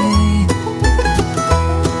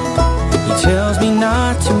 He tells me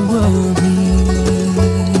not to worry,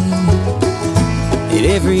 that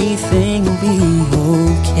everything will be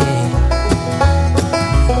okay.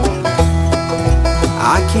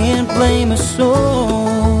 I can't blame a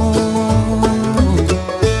soul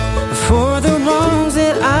for the wrongs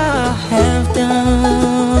that I have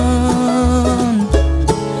done,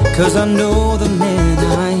 'cause I know the man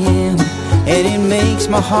I am, and it makes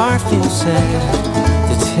my heart feel sad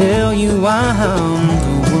to tell you I'm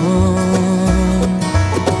the one.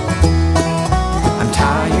 I'm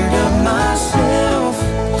tired of myself,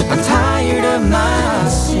 I'm tired of my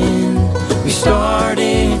sin. We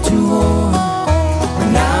started to war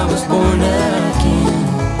when I was born again.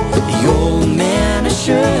 The old man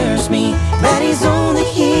assures me that he's only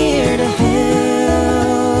here to help.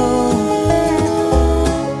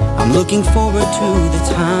 I'm looking forward to the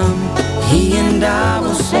time he and I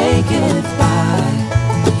will say goodbye.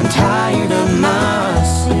 I'm tired of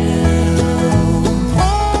myself.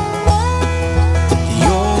 The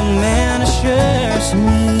old man assures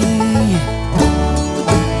me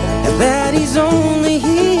that he's only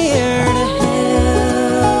here to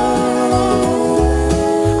help.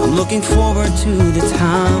 I'm looking forward to the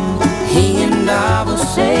time he and I will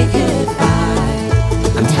say goodbye.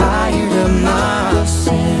 I'm tired of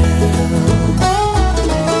myself.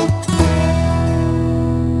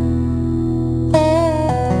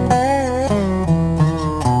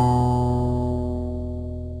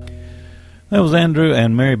 That was Andrew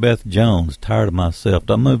and Mary Beth Jones, Tired of Myself.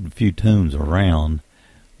 I moved a few tunes around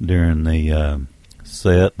during the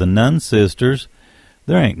set. The Nun Sisters,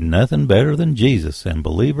 There Ain't Nothing Better Than Jesus, and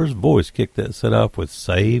Believer's Voice kicked that set off with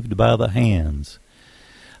Saved by the Hands.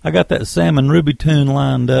 I got that Sam and Ruby tune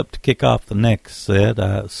lined up to kick off the next set.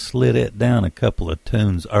 I slid it down a couple of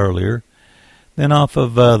tunes earlier. Then off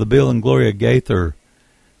of the Bill and Gloria Gaither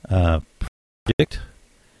project,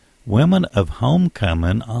 Women of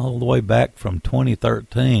Homecoming, all the way back from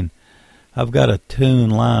 2013. I've got a tune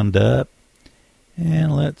lined up.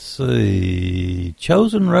 And let's see,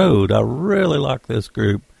 Chosen Road. I really like this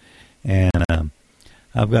group. And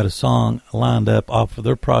I've got a song lined up off of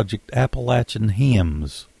their project, Appalachian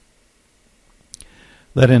Hymns.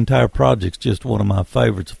 That entire project's just one of my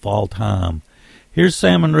favorites of all time. Here's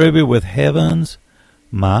Sam and Ruby with Heaven's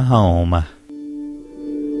My Home.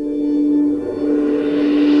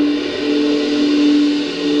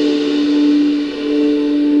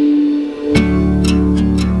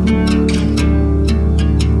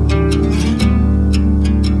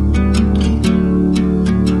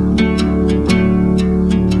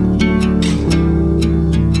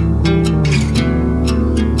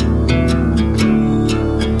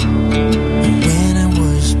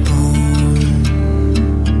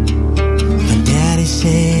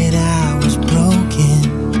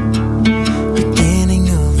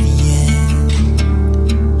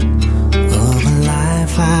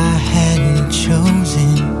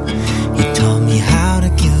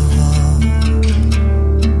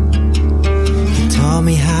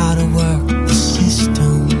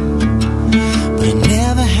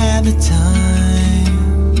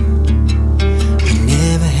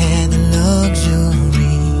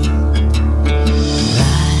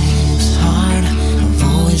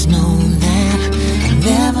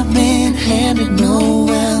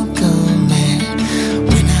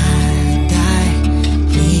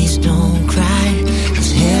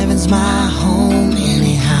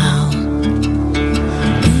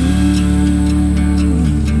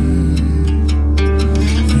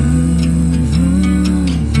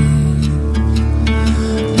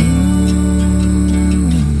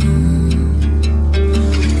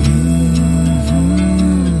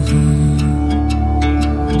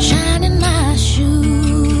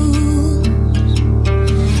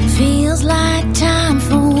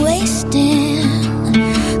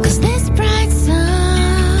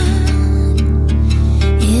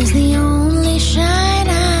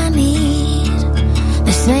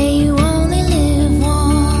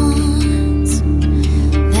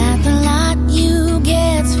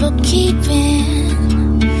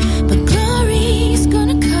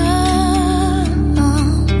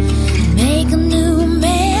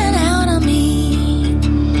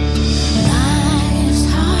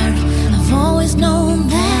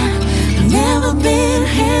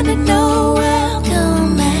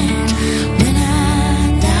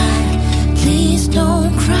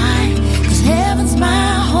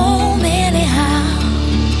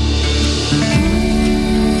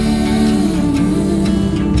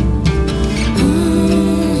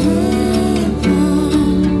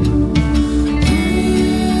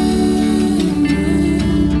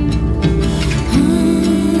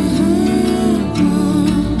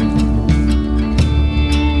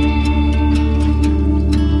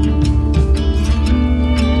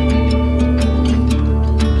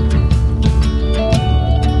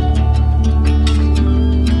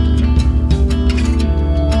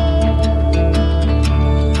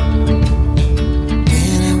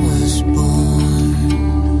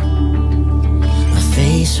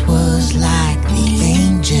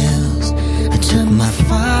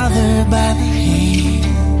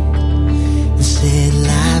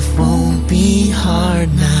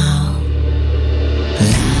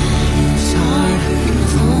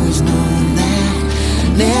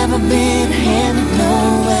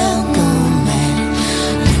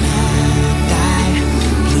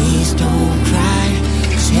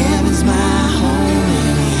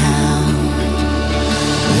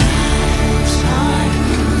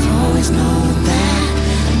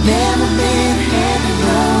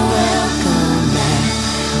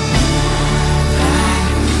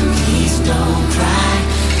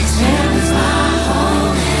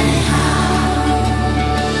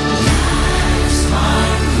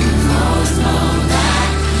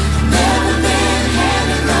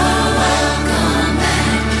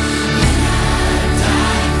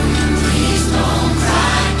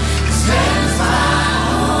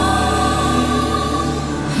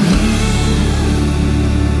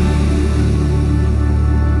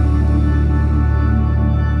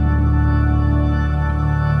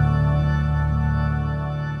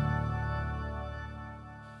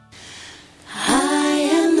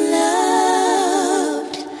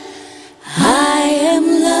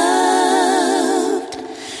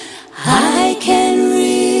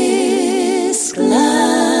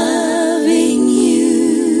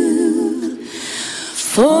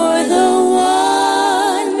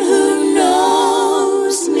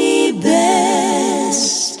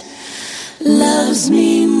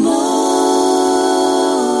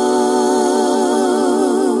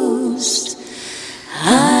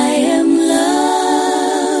 I am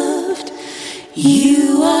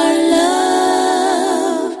You are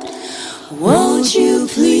loved. Won't you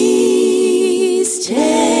please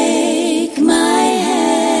take my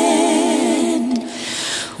hand?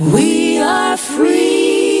 We are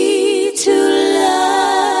free to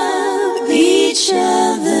love each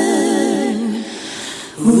other.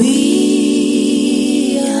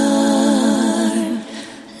 We are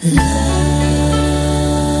loved.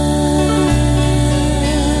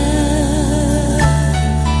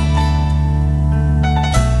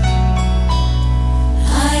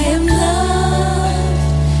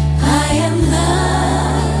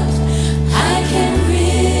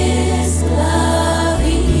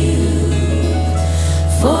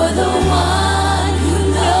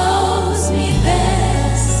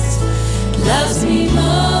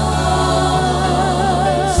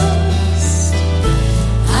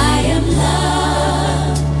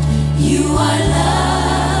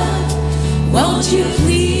 You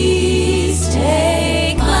please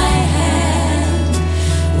take my hand.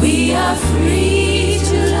 We are free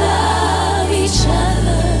to love each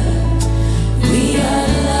other. We are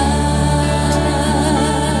loved.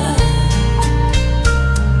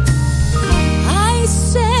 I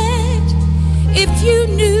said, if you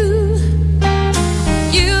knew,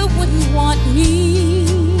 you wouldn't want me.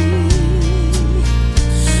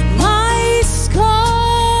 My scars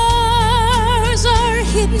are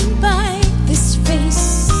hidden by this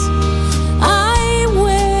face.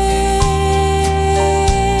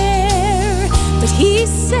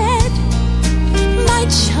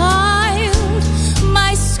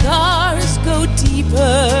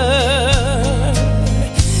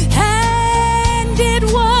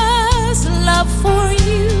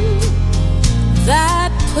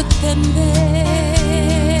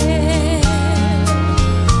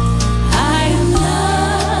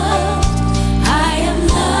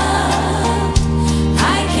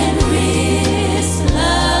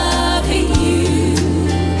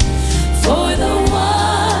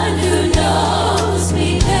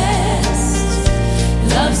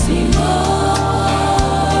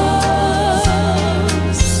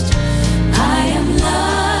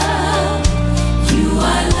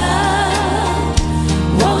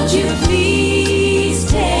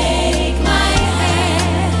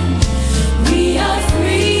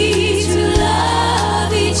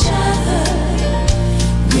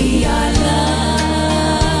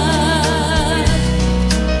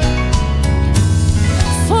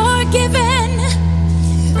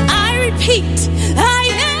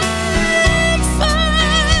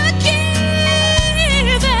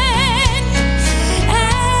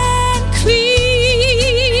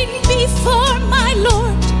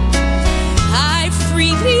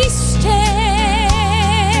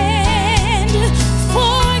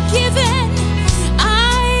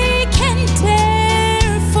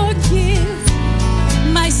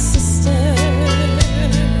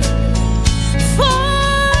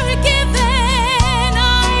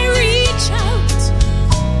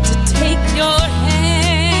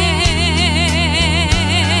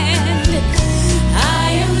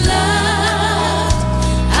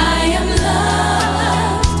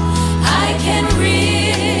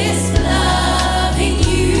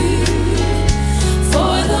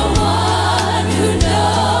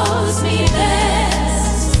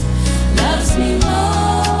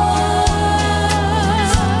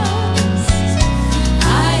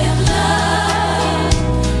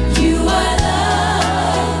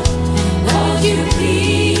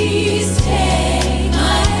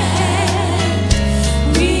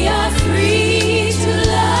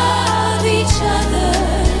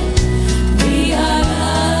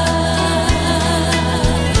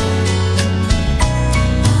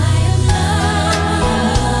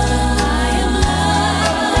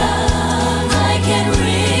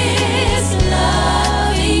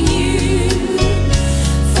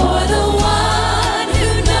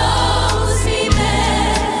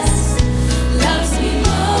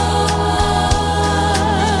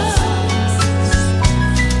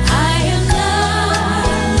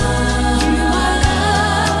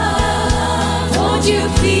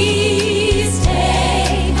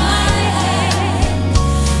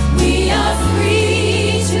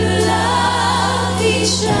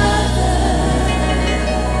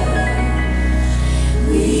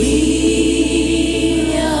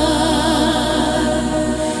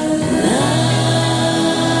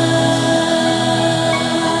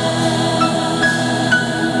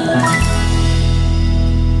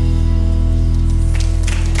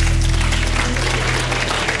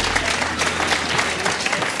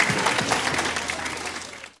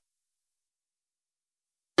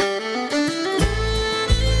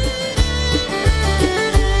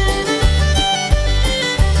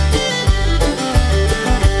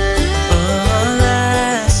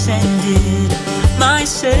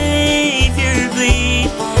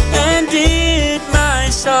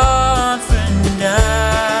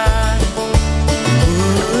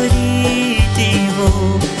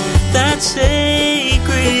 that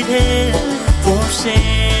sacred head for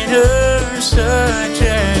sinners such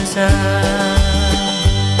as I.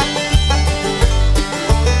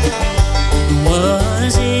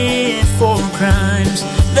 Was it for crimes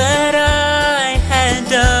that I had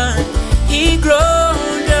done? He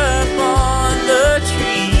groaned upon the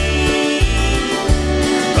tree.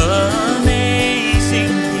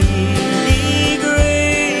 Amazing pity,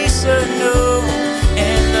 grace unknown,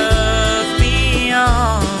 and love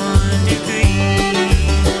beyond degree.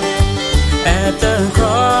 At the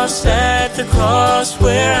cross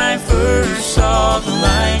where I first saw the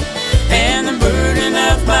light, and the burden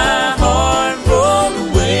of my heart rolled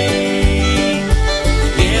away.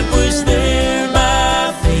 It was there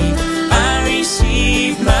by faith I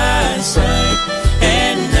received my sight,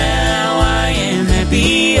 and now I am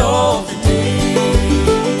happy all the day.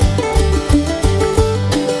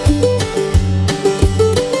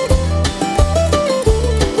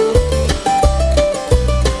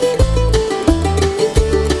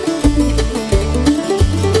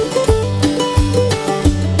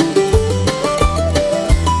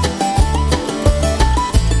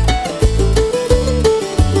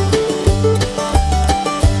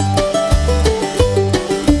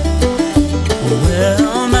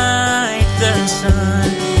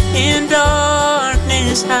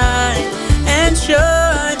 High and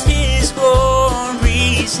shut his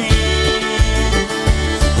glories in.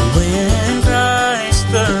 When Christ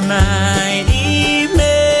the mighty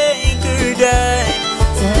Maker died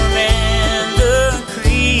for man the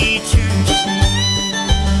creature's sin,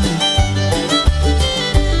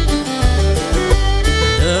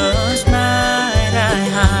 thus might I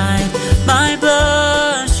hide my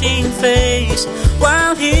blushing face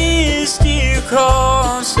while his dear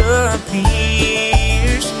cross appears.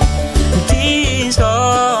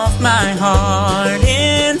 Off my heart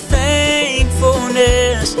in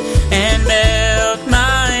thankfulness and melt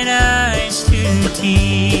mine eyes to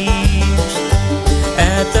tears.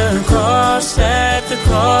 At the cross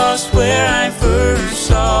where I first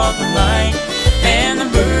saw the light, and the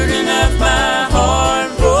burden of my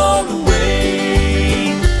heart rolled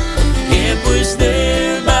away. It was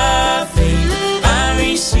there by faith I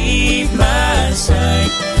received my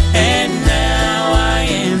sight, and now I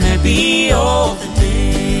am happy all the day.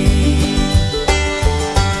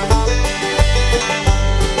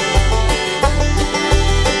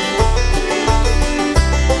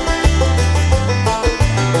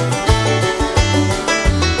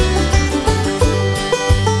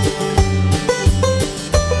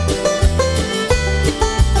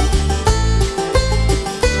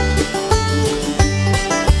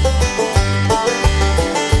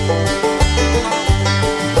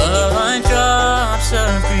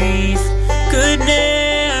 Could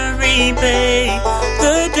ne'er repay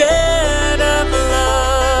the debt of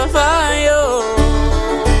love I owe.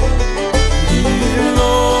 Dear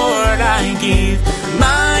Lord, I give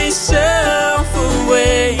myself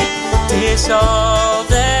away. 'Tis all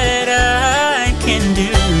that I can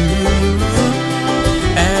do.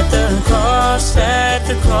 At the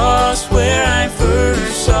cross where I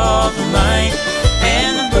first saw the light,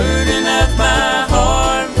 and the burden of my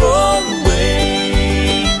heart rolled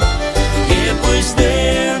away. It was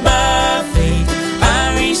there by faith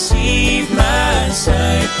I received my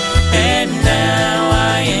sight, and now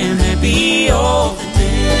I am happy all the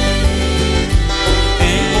day.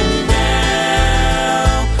 And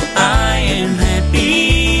now I am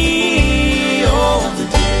happy all the day.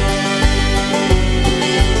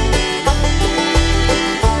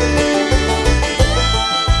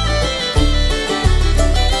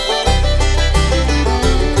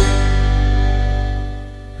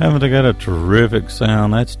 Haven't they got a terrific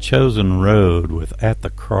sound? That's Chosen Road with At the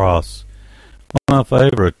Cross. One of my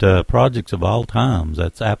favorite projects of all times.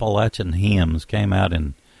 That's Appalachian Hymns. Came out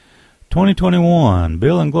in 2021.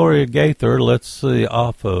 Bill and Gloria Gaither, let's see,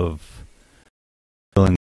 off of Bill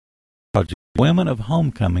and Project Women of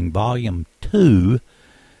Homecoming, Volume 2.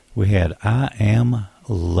 We had I Am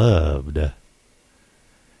Loved.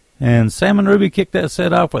 And Sam and Ruby kicked that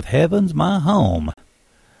set off with Heaven's My Home.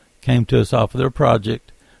 Came to us off of their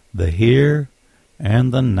project, The Here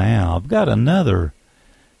and the Now. I've got another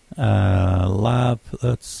live,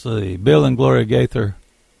 let's see, Bill and Gloria Gaither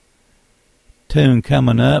tune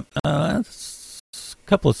coming up. That's a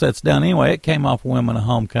couple of sets down. Anyway, it came off Women of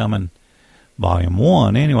Homecoming, Volume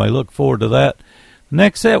 1. Anyway, look forward to that.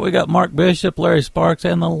 Next set, we got Mark Bishop, Larry Sparks,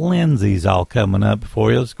 and the Lindsays all coming up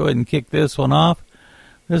for you. Let's go ahead and kick this one off.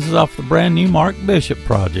 This is off the brand new Mark Bishop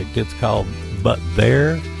project. It's called But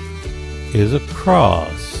There Is a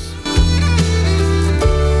Cross.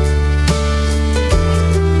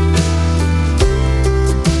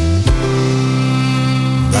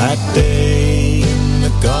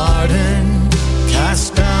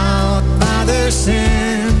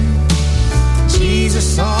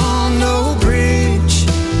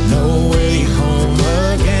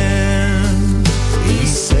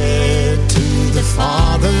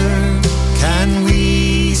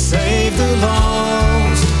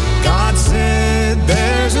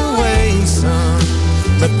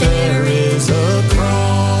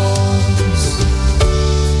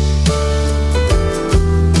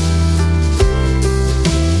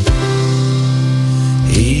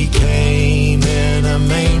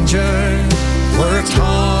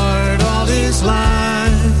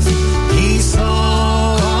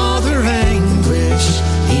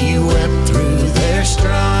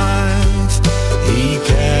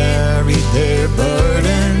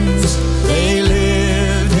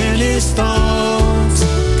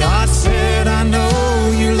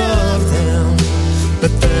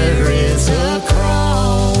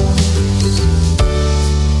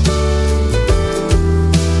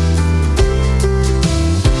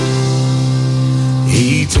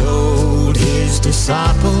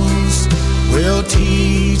 disciples. We'll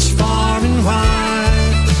teach far and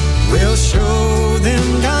wide. We'll show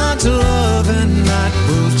them God's love, and that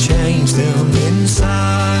will change them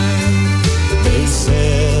inside. They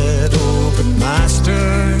said, "Oh, but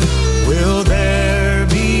Master, will there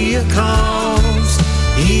be a cause?"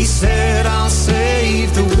 He said, "I'll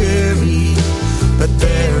save the weary, but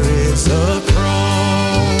there is a cross."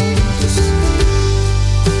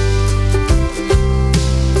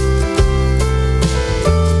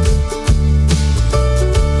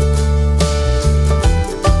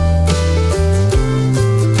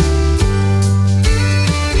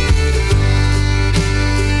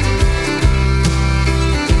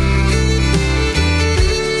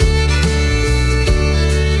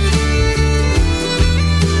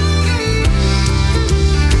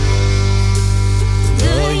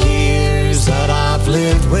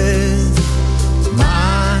 Lived with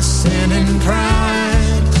my sin and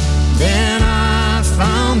pride. Then I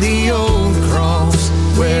found the old cross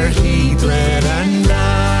where he bled and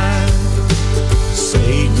died.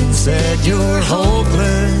 Satan said, "You're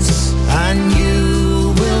hopeless and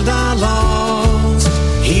you will die lost."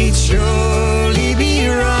 He'd surely be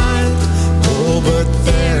right. Oh, but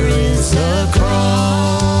there is a cross.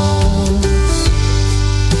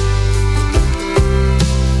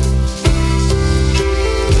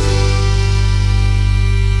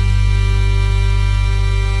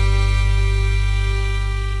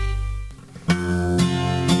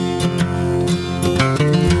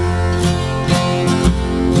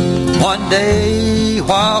 One day,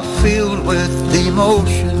 while filled with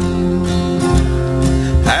emotion,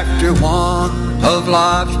 after one of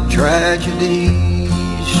life's tragedies,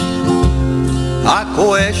 I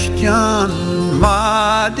questioned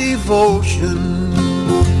my devotion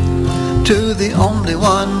to the only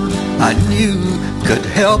one I knew could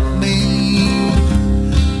help me.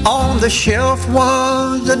 On the shelf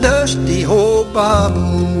was a dusty old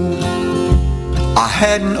Bible I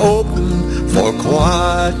hadn't opened for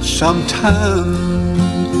quite some time,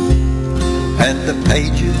 and the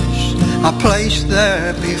pages I placed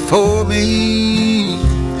there before me,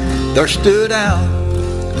 there stood out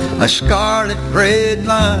a scarlet red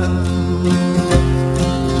line.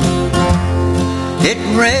 It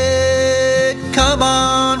read, "Come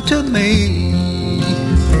unto me,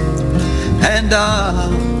 and I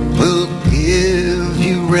will give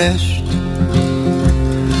you rest."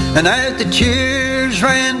 And as the tears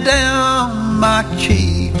ran down my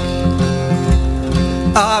cheek,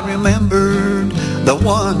 I remembered the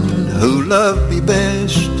one who loved me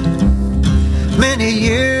best. Many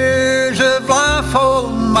years of life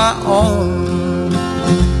on my own,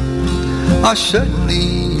 I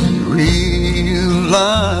suddenly realized,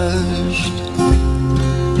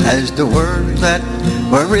 as the words that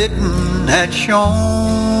were written had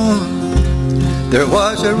shown, there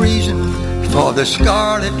was a reason for the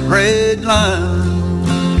scarlet red lines.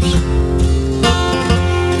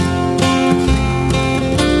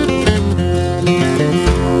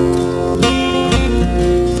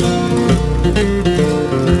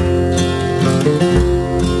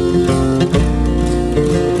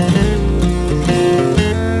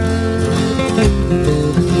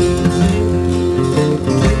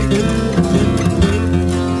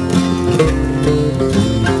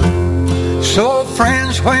 So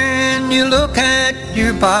friends, when you look at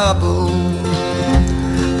your Bible,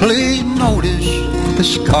 please notice the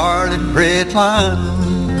scarlet red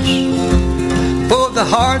lines. For the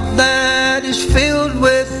heart that is filled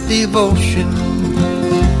with devotion,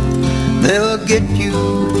 they'll get you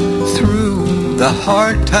through the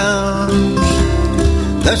hard times.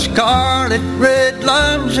 The scarlet red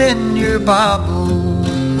lines in your Bible,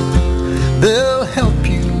 they'll help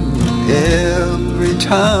you every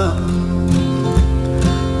time.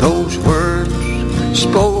 Those words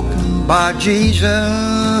spoken by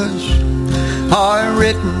Jesus are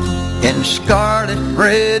written in scarlet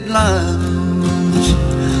red lines.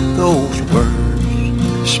 Those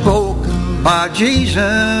words spoken by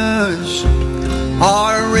Jesus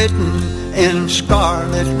are written in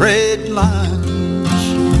scarlet red lines.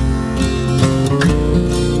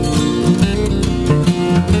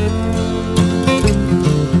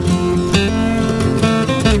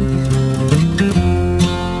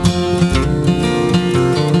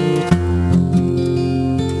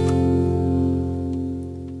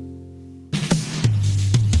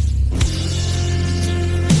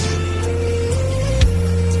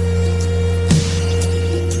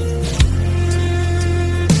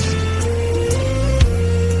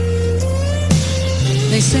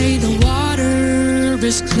 Say the water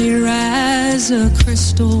is clear as a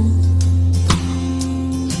crystal,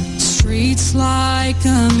 streets like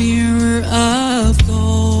a mirror of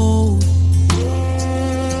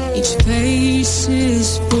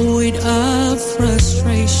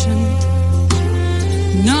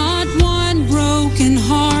salvation. Not one broken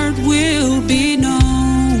heart will be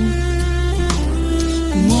known.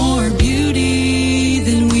 More beauty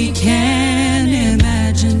than we can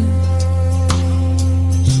imagine.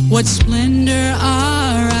 What splendor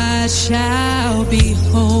our eyes shall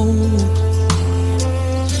behold.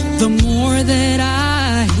 The more that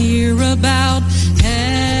I hear about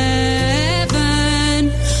heaven,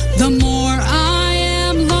 the more I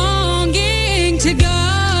am longing to go.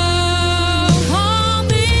 Call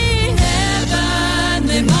me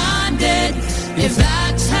heavenly minded, if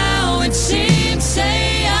that's how it seems.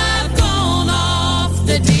 Say I've gone off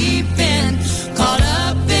the deep end, caught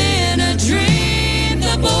up in a dream.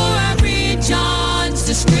 The more I read John's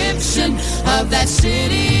description of that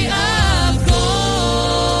city of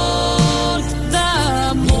gold,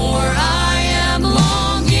 the more I am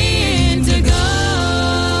longing to go.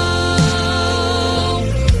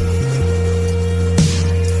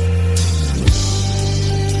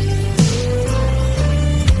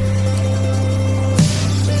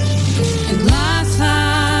 In life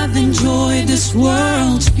I've enjoyed this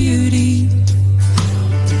world's beauty,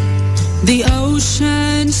 the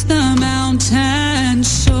oceans, the mountains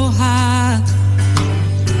so high,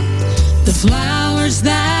 the flowers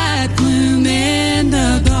that bloom in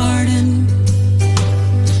the garden,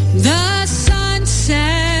 the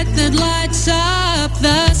sunset that lights up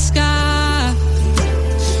the sky.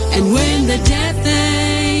 And when the death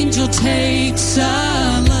angel takes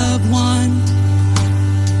a loved one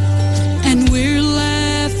and we're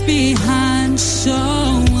left behind so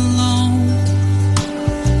alone,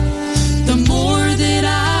 the more that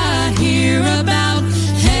I hear about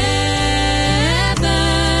heaven,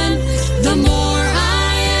 the more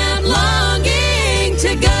I am longing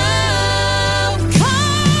to go.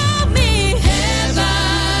 Call me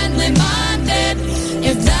heavenly minded,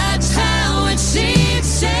 if that's how it seems.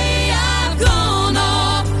 Say I've gone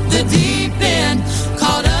off the deep end,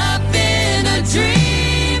 caught up in a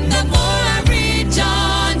dream. The more I read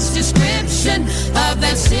John's description of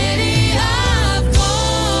that city of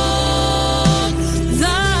gold,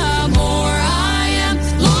 the more I am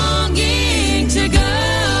longing to go.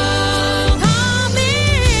 Call me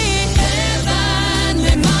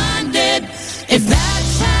heavenly minded, if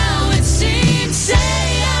that's how it seems.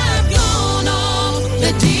 Say I've gone off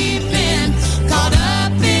the deep end, caught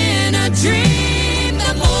up in a dream.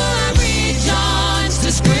 The more I read John's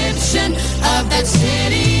description of that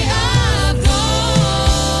city of gold,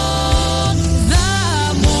 the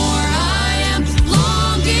more I am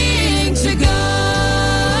longing to go.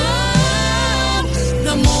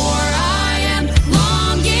 The more I am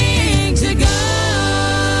longing to go.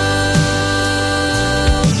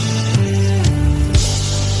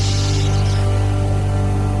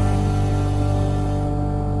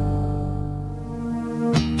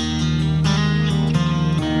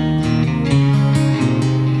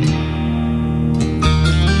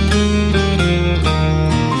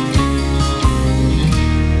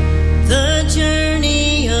 The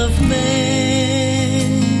journey of man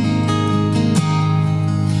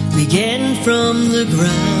began from the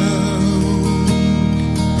ground,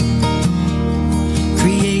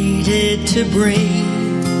 created to bring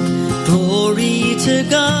glory to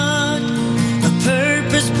God, a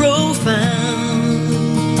purpose profound.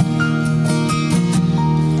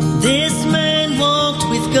 This man walked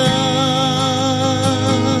with God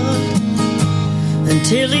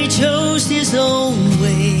until he chose his own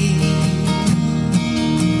way.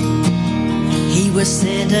 He was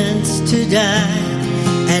sentenced to die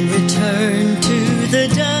and return to the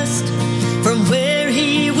dust from where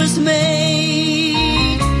he was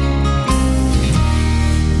made.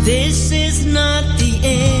 This is not the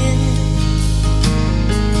end.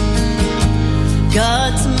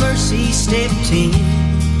 God's mercy stepped in.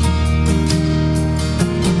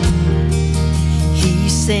 He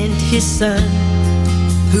sent his son,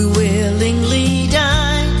 who willingly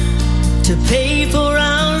died to pay for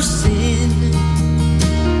our sin.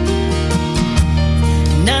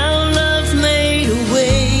 Now love made a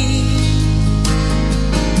way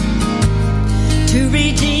to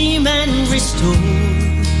redeem and restore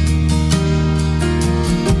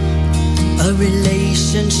a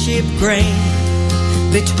relationship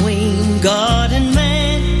grand between God and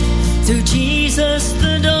man through Jesus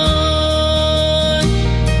the dawn.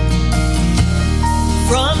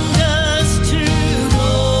 From dust to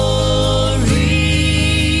glory,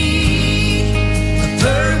 a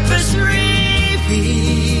purpose revealed,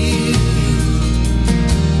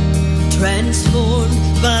 transformed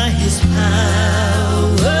by his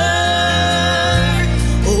power.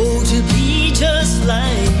 Oh, to be just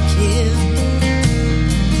like him.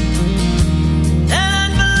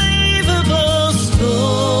 And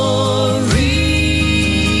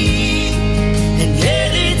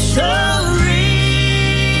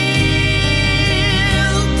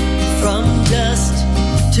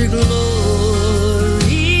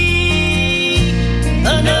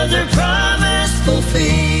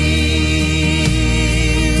fulfilled.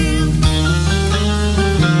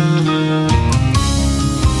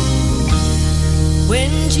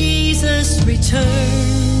 When Jesus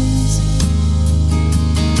returns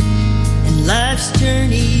and life's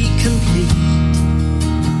journey complete,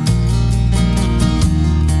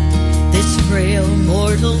 this frail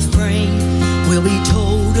mortal frame will be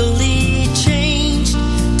totally changed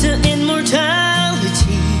to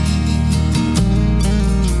immortality.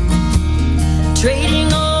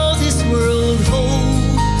 Trading all this world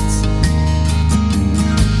holds,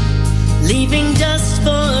 leaving dust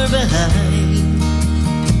far behind.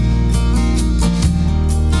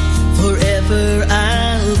 Forever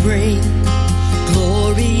I'll bring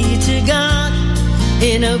glory to God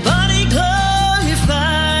in a body glorified.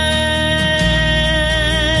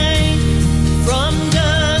 From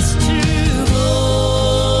dust to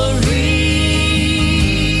glory,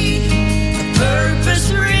 a purpose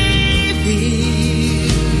revealed,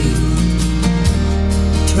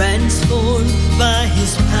 transformed by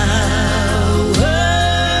His power.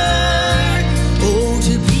 Oh,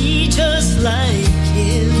 to be just like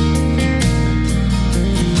Him.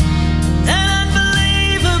 An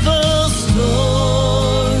unbelievable story,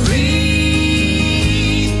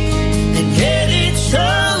 and yet it's so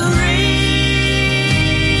real.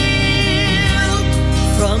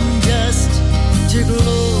 From dust to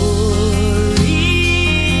glory,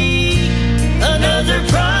 another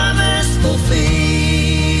promise fulfilled.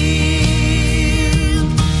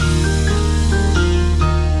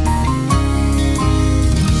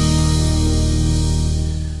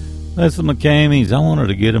 That's the McCameys. I wanted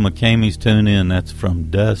to get a McCameys tune in. That's From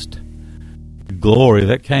Dust to Glory.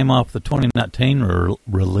 That came off the 2019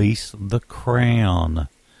 release, The Crown.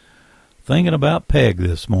 Thinking about Peg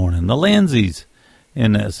this morning. The Lindsays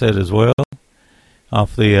in that set as well.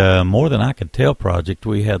 Off the More Than I Could Tell project,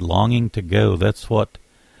 we had Longing to Go. That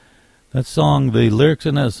song, the lyrics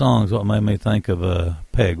in that song is what made me think of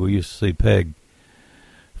Peg. We used to see Peg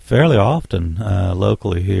fairly often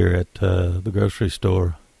locally here at the grocery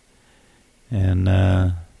store. And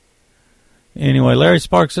anyway, Larry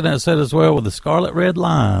Sparks in that set as well with the Scarlet Red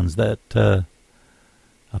Lines. That I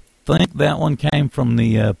think that one came from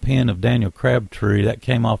the pen of Daniel Crabtree. That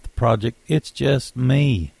came off the project It's Just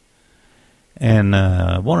Me. And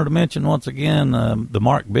I wanted to mention once again the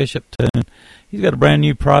Mark Bishop tune. He's got a brand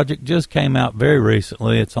new project, just came out very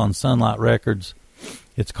recently. It's on Sunlight Records.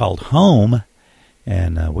 It's called Home.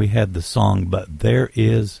 And we had the song But There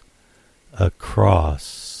Is a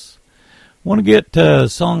Cross. Want to get a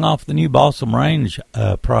song off the new Balsam Range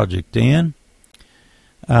project in.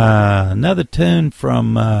 Another tune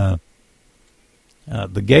from the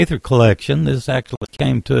Gaither Collection. This actually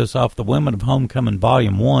came to us off the Women of Homecoming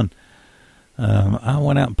Volume 1. I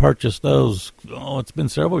went out and purchased those, it's been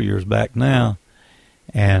several years back now.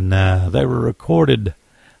 And they were recorded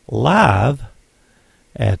live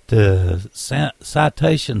at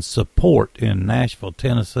Citation Support in Nashville,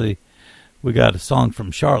 Tennessee. We got a song from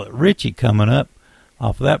Charlotte Ritchie coming up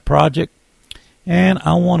off of that project. And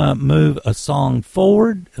I want to move a song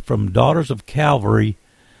forward from Daughters of Calvary.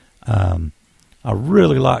 I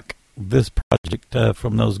really like this project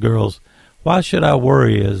from those girls. Why Should I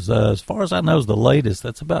Worry is, as far as I know, is the latest.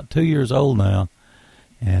 That's about 2 years old now.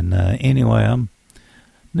 And anyway, I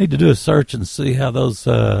need to do a search and see how those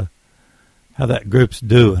how that group's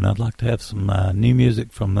doing. I'd like to have some new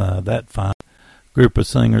music from that fine group of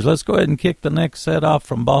singers. Let's go ahead and kick the next set off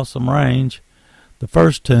from Balsam Range. The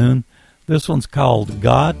first tune, this one's called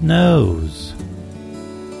God Knows.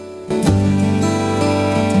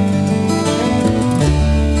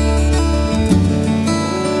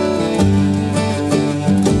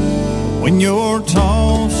 When you're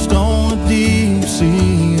tossed on a deep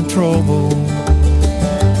sea of trouble,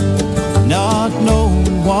 not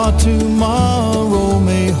knowing what tomorrow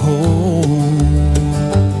may hold.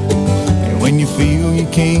 When you feel you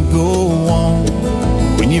can't go on,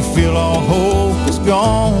 when you feel all hope is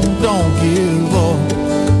gone, don't give up,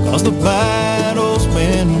 'cause the battle's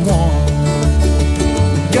been won.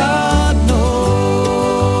 God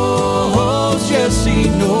knows, yes He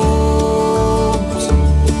knows,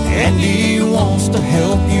 and He wants to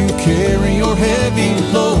help you carry your heavy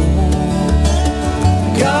load.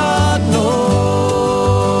 God knows,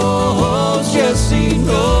 yes He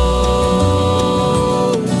knows.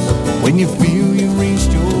 When you feel you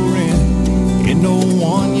reached your end, and no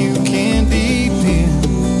one you can depend,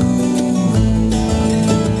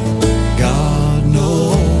 God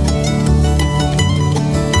knows.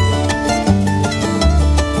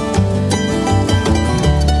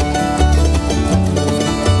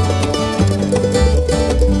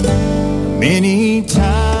 Many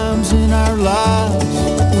times in our lives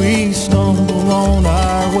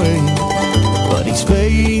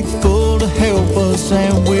yes,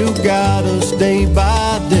 and will guide us day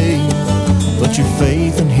by day. Put your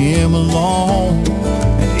faith in Him alone,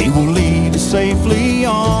 and He will lead us safely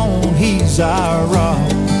on. He's our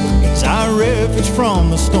rock, He's our refuge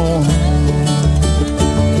from the storm.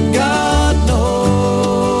 God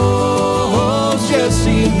knows, yes,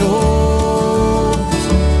 He knows,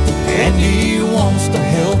 and He wants to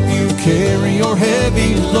help you carry your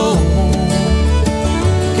heavy load.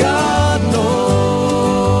 God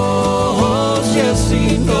knows, yes,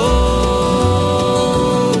 He knows.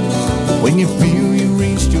 When you feel you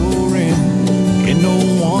reached your end, and no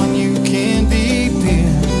one you can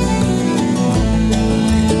depend,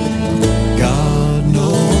 God knows.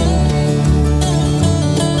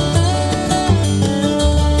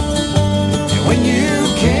 And when you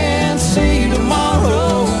can't see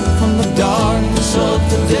tomorrow from the darkness of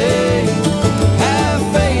today, have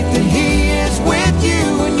faith that He is with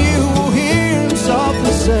you, and you will hear Him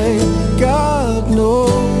softly say, God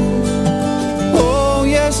knows, oh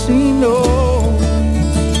yes, He knows,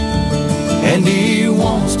 and He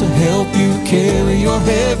wants to help you carry your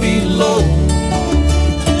heavy load.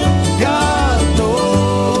 God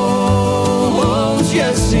knows,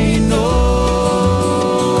 yes, He knows.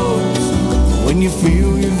 When you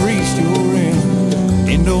feel you've reached your end,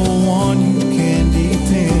 and no one you can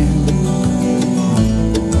depend,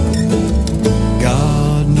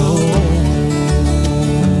 God knows.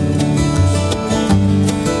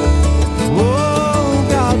 Oh,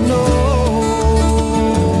 God knows.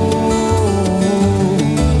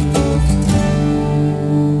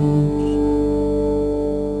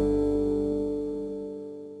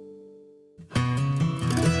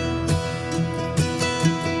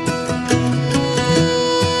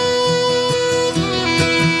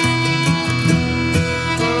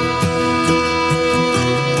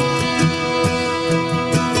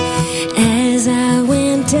 As I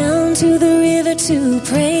went down to the river to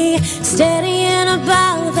pray, studying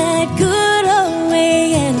about that good old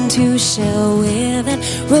way, and to shall wear that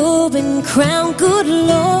robe and crown. Good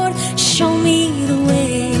Lord, show me the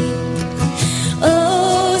way.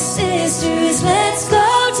 Oh, sisters, let's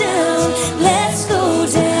go down, let's go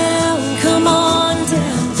down, come on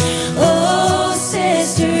down. Oh,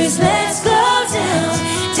 sisters, let's go down,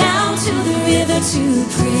 down to the river to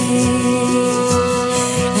pray.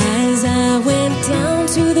 As I went down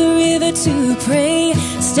to the river to pray,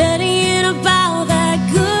 studying about that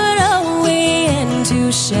good old way, and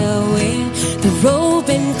to shall wear the robe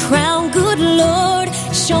and crown. Good Lord,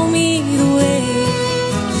 show me the way.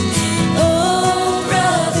 Oh,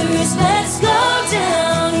 brothers, let's go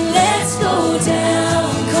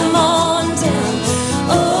down, come on down.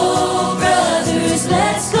 Oh, brothers,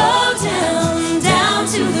 let's go down, down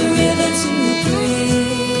to the river to pray.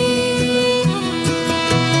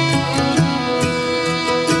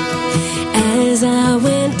 As I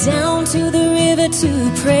went down to the river to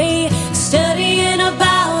pray, studying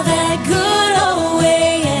about that good old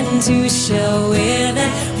way, and to shall wear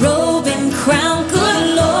that robe and crown.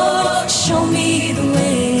 Good Lord, show me the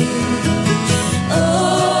way.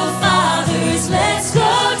 Oh, fathers, let's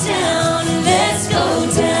go down,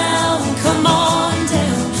 come on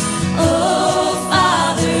down. Oh,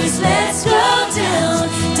 fathers, let's go down,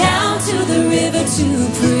 down to the river to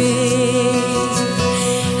pray.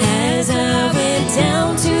 As I went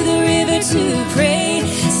down to the river to pray,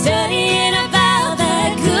 studying about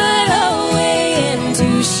that good old way, and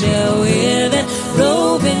to shall wear that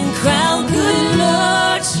robe and crown. Good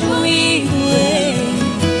Lord, show me the way.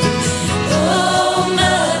 Oh,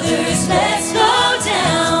 mothers, let's go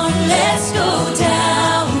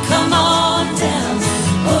down, come on down.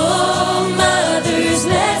 Oh, mothers,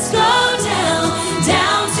 let's go down,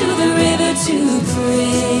 down to the river to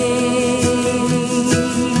pray.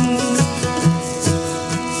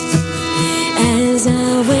 As I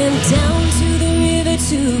went down to the river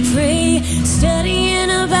to pray, studying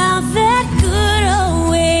about that good old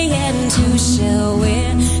way, and to shall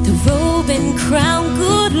wear the robe and crown.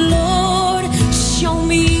 Good Lord, show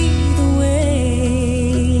me the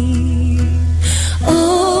way.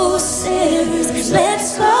 Oh, sinners,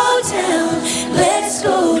 let's go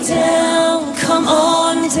down, come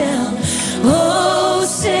on down. Oh,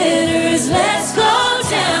 sinners, let's go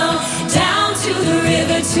down, down to the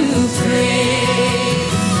river to pray.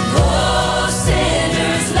 Oh,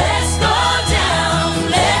 sinners, let's go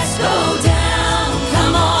down,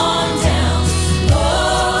 come on down.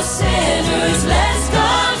 Oh, sinners, let's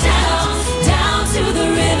go down, down to the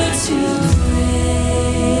river to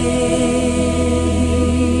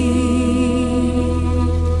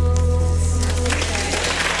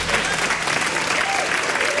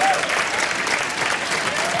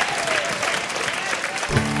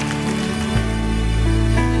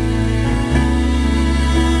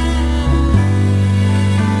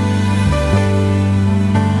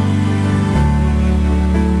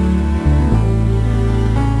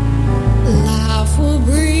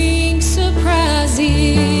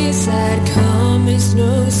it's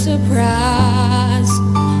no surprise.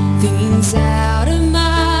 Things out of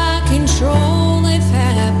my control have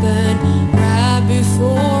happened right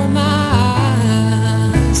before my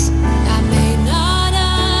eyes. I may not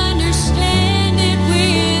understand it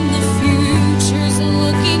when the future's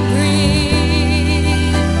looking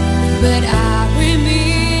grim, but I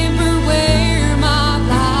remember where my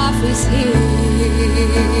life is hid.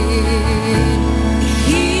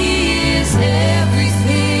 He is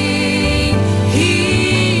everything.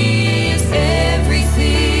 He is everything.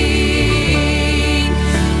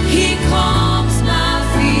 He calms my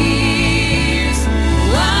fears,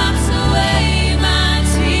 wipes away my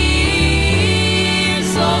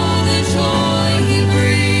tears. Oh, the joy he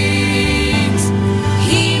brings.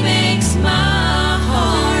 He makes my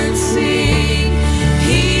heart sing.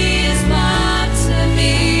 He is life to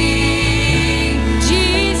me.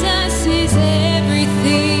 Jesus is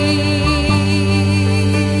everything.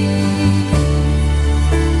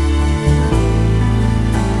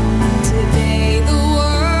 Today the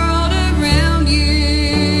world around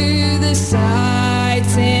you, the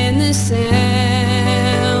sights and the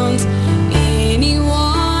sounds,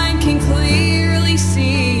 anyone can clearly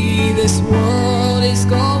see this world is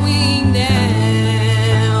going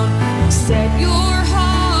down. Set your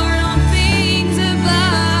heart on things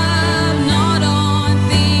above, not on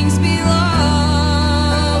things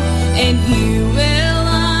below, and you will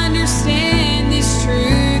understand this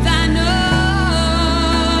truth I know.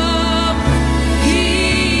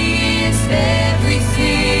 He is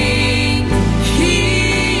everything.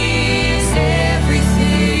 He is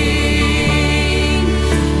everything.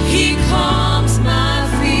 He calms my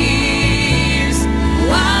fears,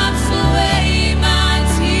 wipes away my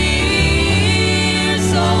tears.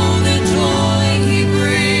 Oh, the joy he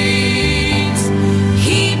brings.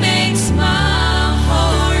 He makes my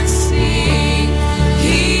heart sing.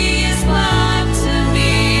 He is life to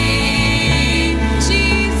me.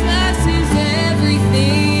 Jesus is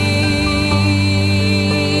everything.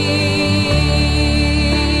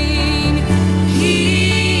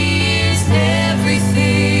 He is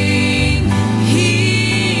everything.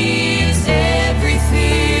 He is everything.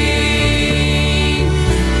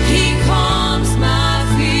 He calms my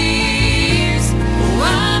fears,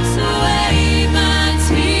 wipes away my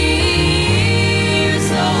tears.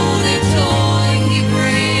 Oh, the joy he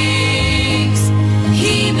brings.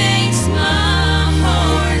 He makes my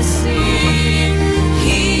heart sing.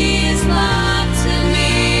 He is life to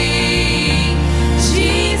me.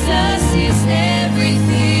 Jesus is everything.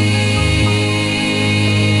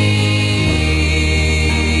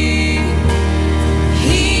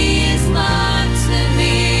 He is life to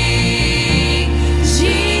me.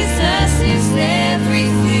 Jesus is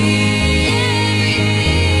everything.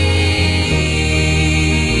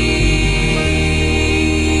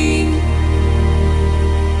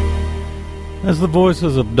 As the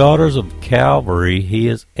voices of Daughters of Calvary, he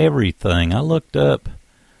is everything. I looked up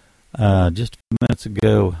just a few minutes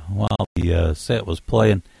ago while the set was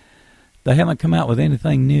playing. They haven't come out with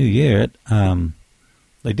anything new yet.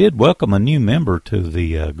 They did welcome a new member to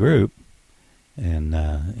the group. And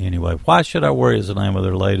anyway, Why Should I Worry is the name of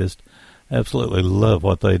their latest. Absolutely love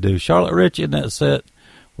what they do. Charlotte Ritchie in that set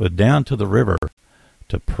with Down to the River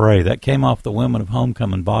to Pray. That came off the Women of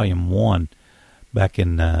Homecoming Volume 1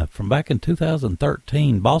 from back in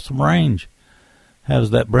 2013. Balsam Range has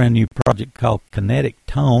that brand new project called Kinetic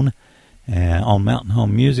Tone on Mountain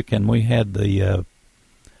Home Music, and we had the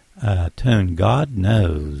tune God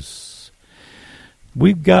Knows.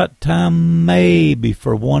 We've got time maybe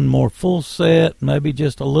for one more full set, maybe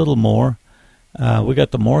just a little more. We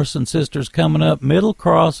got the Morrison Sisters coming up, Middle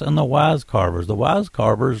Cross, and the Wise Carvers. The Wise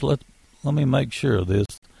Carvers, let me make sure of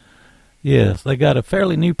this. Yes, they got a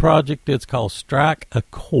fairly new project. It's called Strike a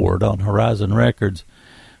Chord on Horizon Records.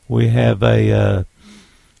 We have a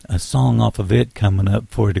song off of it coming up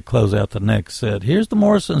for you to close out the next set. Here's the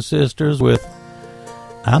Morrison Sisters with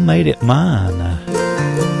I Made It Mine.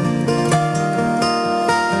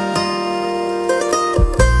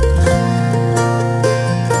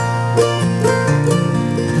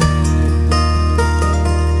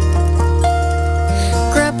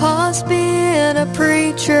 Grandpa's been a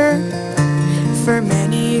preacher for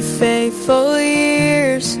many faithful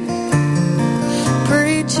years,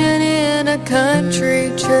 preaching in a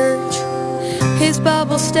country church, his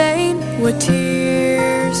Bible stained with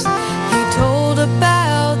tears. He told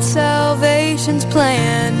about salvation's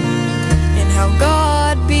plan and how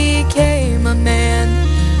God became a man.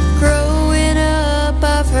 Growing up,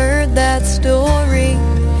 I've heard that story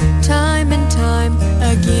time and time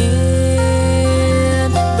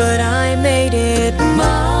again, but I made it mine.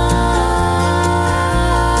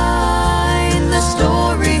 The story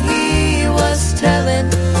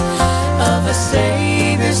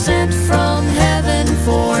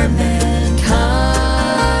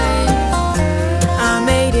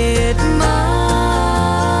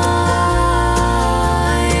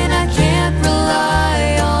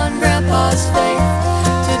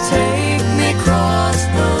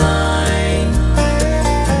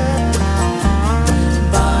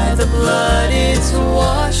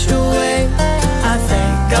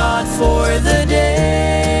for the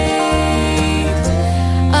day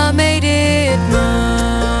I made it mine.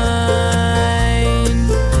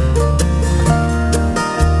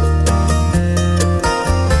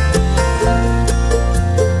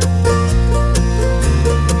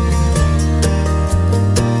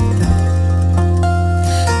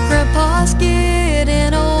 Grandpa's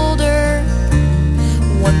getting older,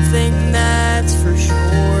 one thing that's for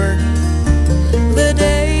sure. The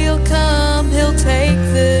day will come, he'll take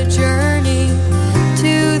the journey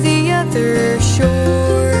to the other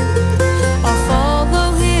shore. I'll follow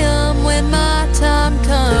him when my time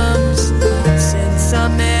comes, since I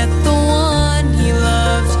met the one he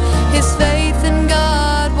loves. His faith in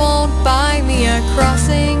God won't buy me a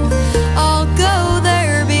crossing. I'll go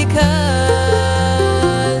there because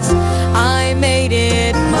I made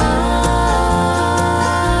it mine.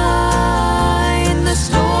 The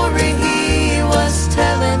story he was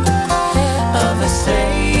telling of a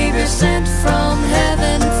Savior sent from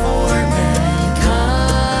heaven for mankind.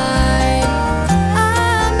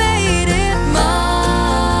 I made it mine.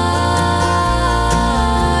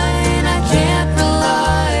 I can't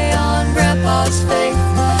rely on Grandpa's faith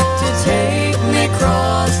to take me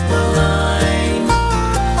across the line.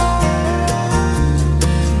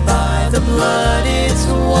 By the blood it's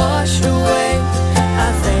washed away.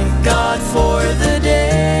 I thank God for the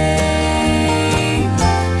day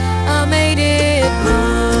I made it mine.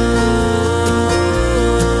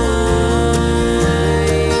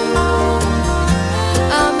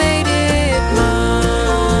 I made it mine.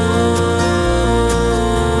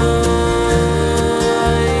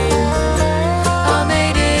 I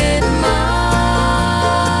made it mine.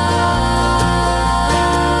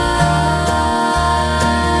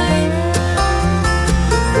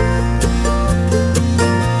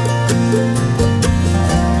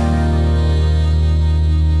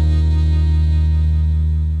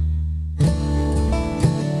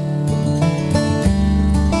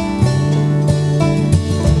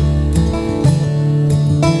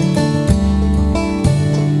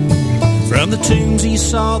 From the tombs he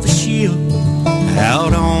saw the ship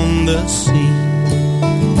out on the sea.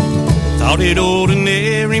 Thought it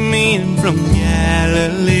ordinary men from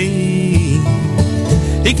Galilee.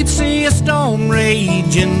 He could see a storm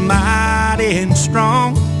raging mighty and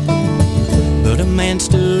strong, but a man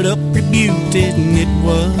stood up, rebuked it, and it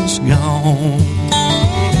was gone.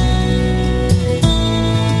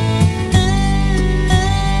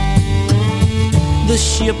 The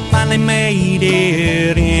ship finally made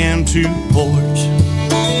it into port.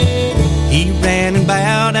 He ran and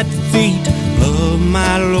bowed at the feet of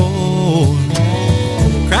my Lord.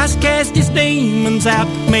 Christ cast his demons out,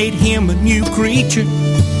 made him a new creature.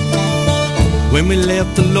 When we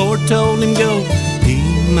left, the Lord told him, go be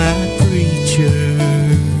my preacher.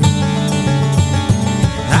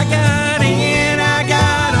 I got in, I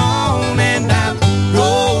got on, and I'm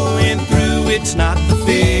going through. It's not the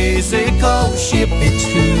physical ship, it's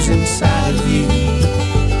who's inside of you.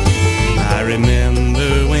 I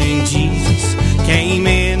remember when Jesus came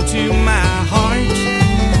into my heart,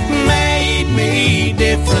 made me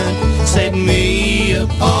different, set me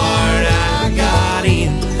apart. I got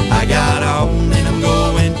in, I got on, and I'm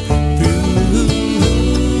going through.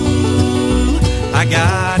 I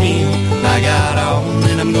got in, I got on,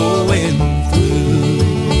 and I'm going through.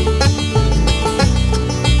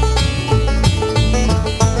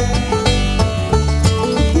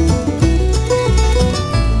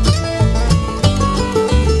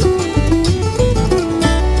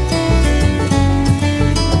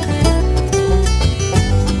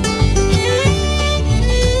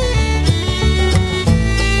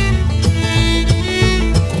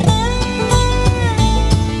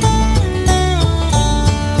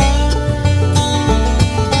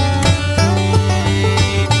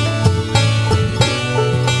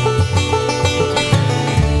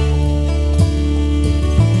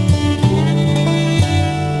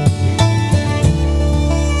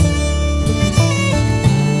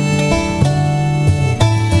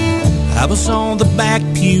 I was on the back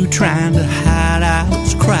pew trying to hide, I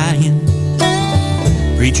was crying.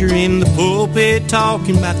 Preacher in the pulpit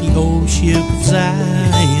talking about the old ship of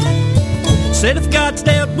Zion. Said if God's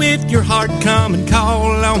dealt with your heart, come and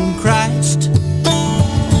call on Christ.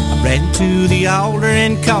 I ran to the altar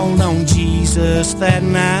and called on Jesus that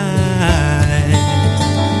night.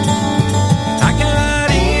 I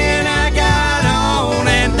got in, I got on,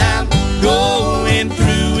 and I'm going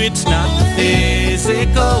through. It's not the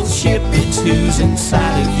physical ship, it's who's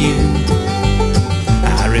inside of you.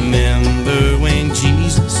 I remember when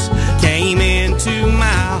Jesus came into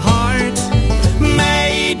my heart,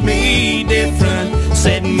 made me different,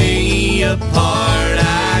 set me apart.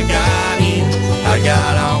 I got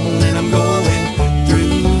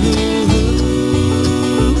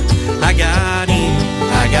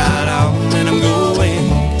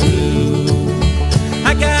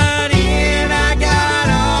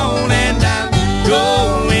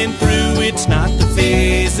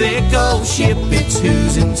ship, it's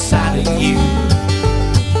who's inside of you.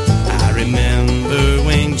 I remember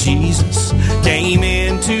when Jesus came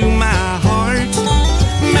into my heart,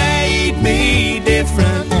 made me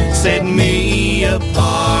different, set me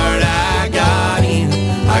apart. I got in,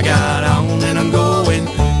 I got on, and I'm going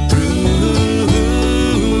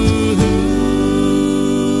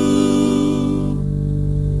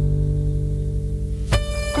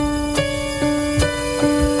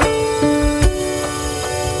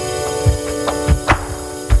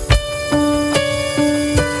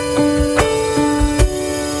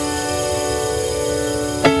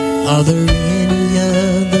Are there any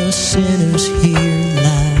other sinners here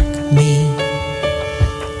like me?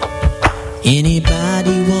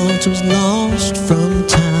 Anybody once was lost from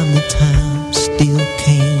time to time, still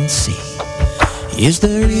can't see? Is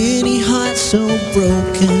there any heart so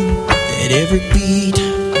broken that every beat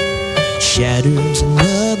shatters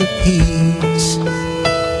another piece?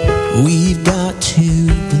 We've got to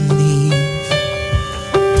believe,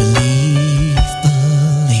 believe,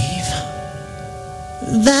 believe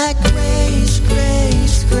that grace,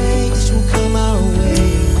 grace, grace will come our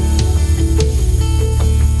way,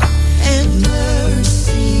 and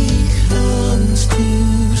mercy comes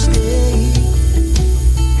to stay.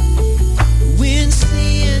 When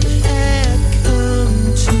sin had come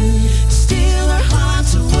to steal our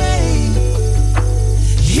hearts away,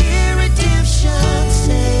 hear redemption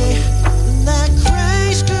say that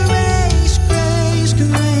grace, grace, grace, grace,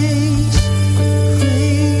 grace.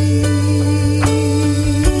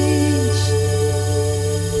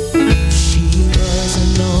 She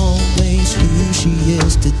wasn't always who she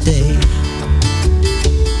is today.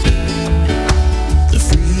 The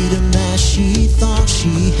freedom that she thought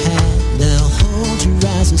she had now holds her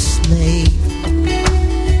as a slave.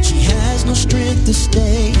 She has no strength to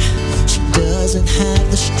stay. She doesn't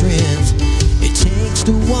have the strength it takes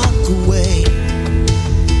to walk away.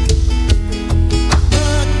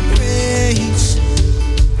 But grace,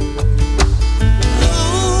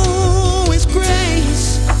 oh, it's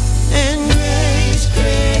grace, and grace,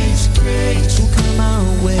 grace, grace will come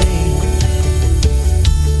our way,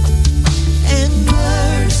 and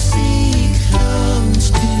mercy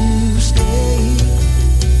comes to stay.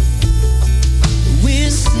 When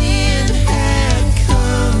sin had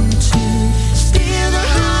come to steal our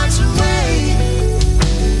hearts away,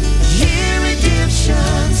 hear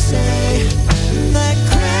redemption say that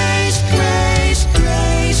grace, grace,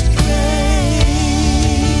 grace, grace.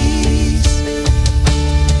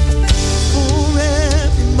 For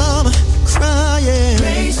every mama crying,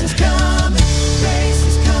 grace is coming, grace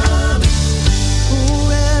is coming.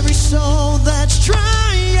 For every soul that's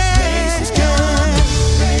trying, grace is coming,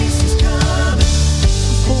 grace is coming.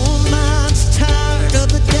 For minds tired of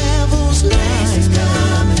the devil's lies, grace is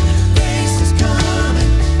coming, grace is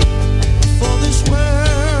coming. For this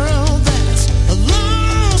world that's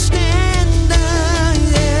lost and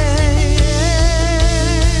dying,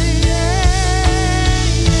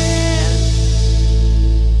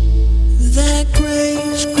 that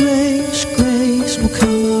grace, grace, grace will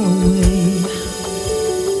come our way,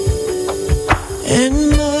 and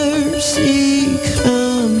mercy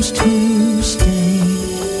comes to stay.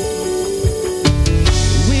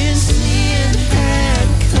 When sin had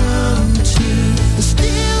come to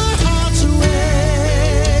steal our hearts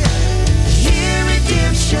away, hear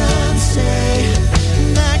redemption say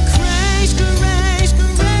that grace, grace,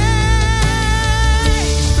 grace,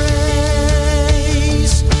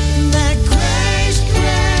 grace, that grace,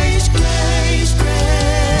 grace, grace, grace.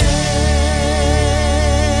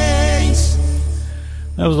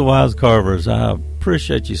 That was the Wise Carvers. I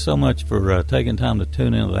appreciate you so much for taking time to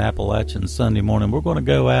tune into the Appalachian Sunday morning. We're going to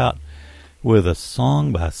go out with a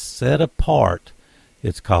song by Set Apart.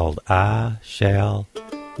 It's called I Shall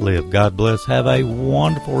Live. God bless. Have a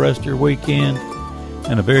wonderful rest of your weekend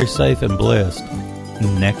and a very safe and blessed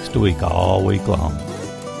next week, all week long.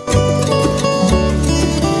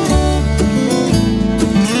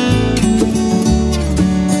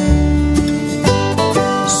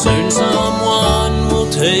 Soon someone will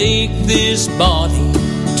take this body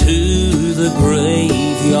to the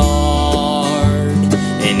graveyard,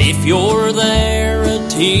 and if you're there, a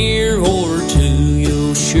tear or two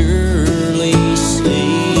you'll surely see.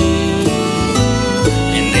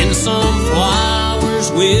 And then some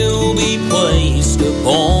flowers will be placed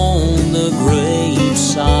upon the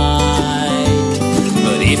graveside.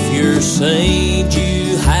 But if you're saved,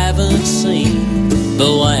 you haven't seen the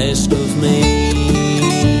last of me.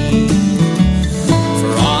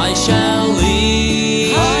 For I shall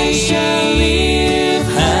live, I shall live,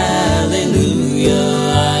 hallelujah,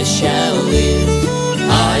 I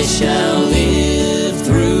shall live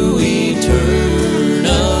through eternity.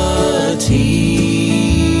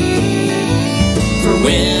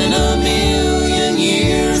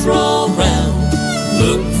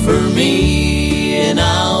 and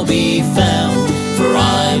I'll be found, for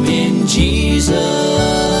I'm in Jesus,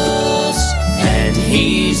 and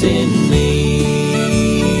He's in me.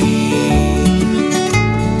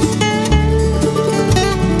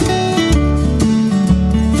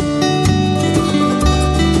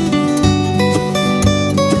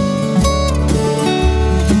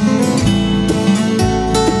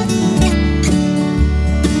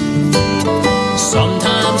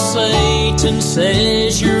 Satan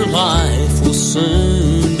says your life will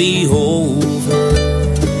soon be over,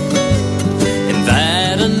 and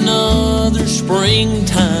that another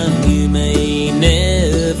springtime you may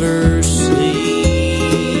never see.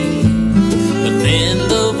 But then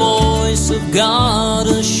the voice of God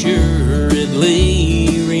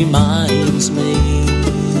assuredly reminds me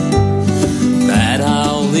that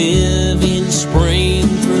I'll live in spring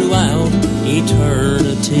throughout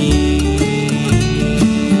eternity.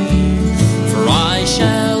 I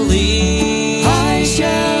shall live,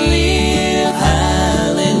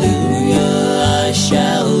 hallelujah,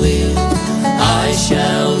 I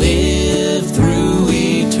shall live through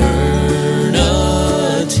eternity.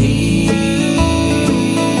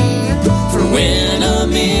 For when a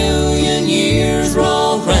million years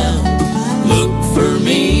roll round, look for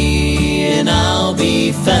me and I'll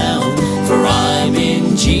be found, for I'm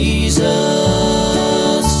in Jesus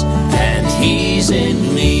and He's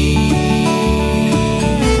in me.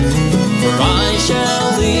 I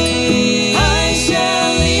shall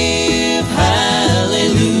live,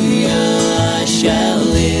 hallelujah,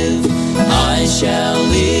 I shall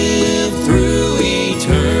live through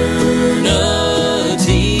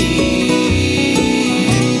eternity.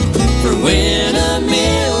 For when a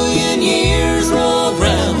million years roll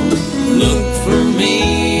round, look for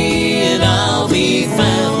me and I'll be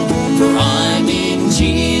found, for I'm in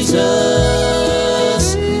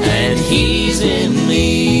Jesus and He's in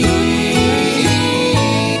me.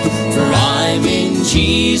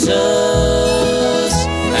 Jesus,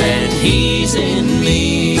 and He's in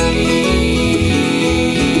me.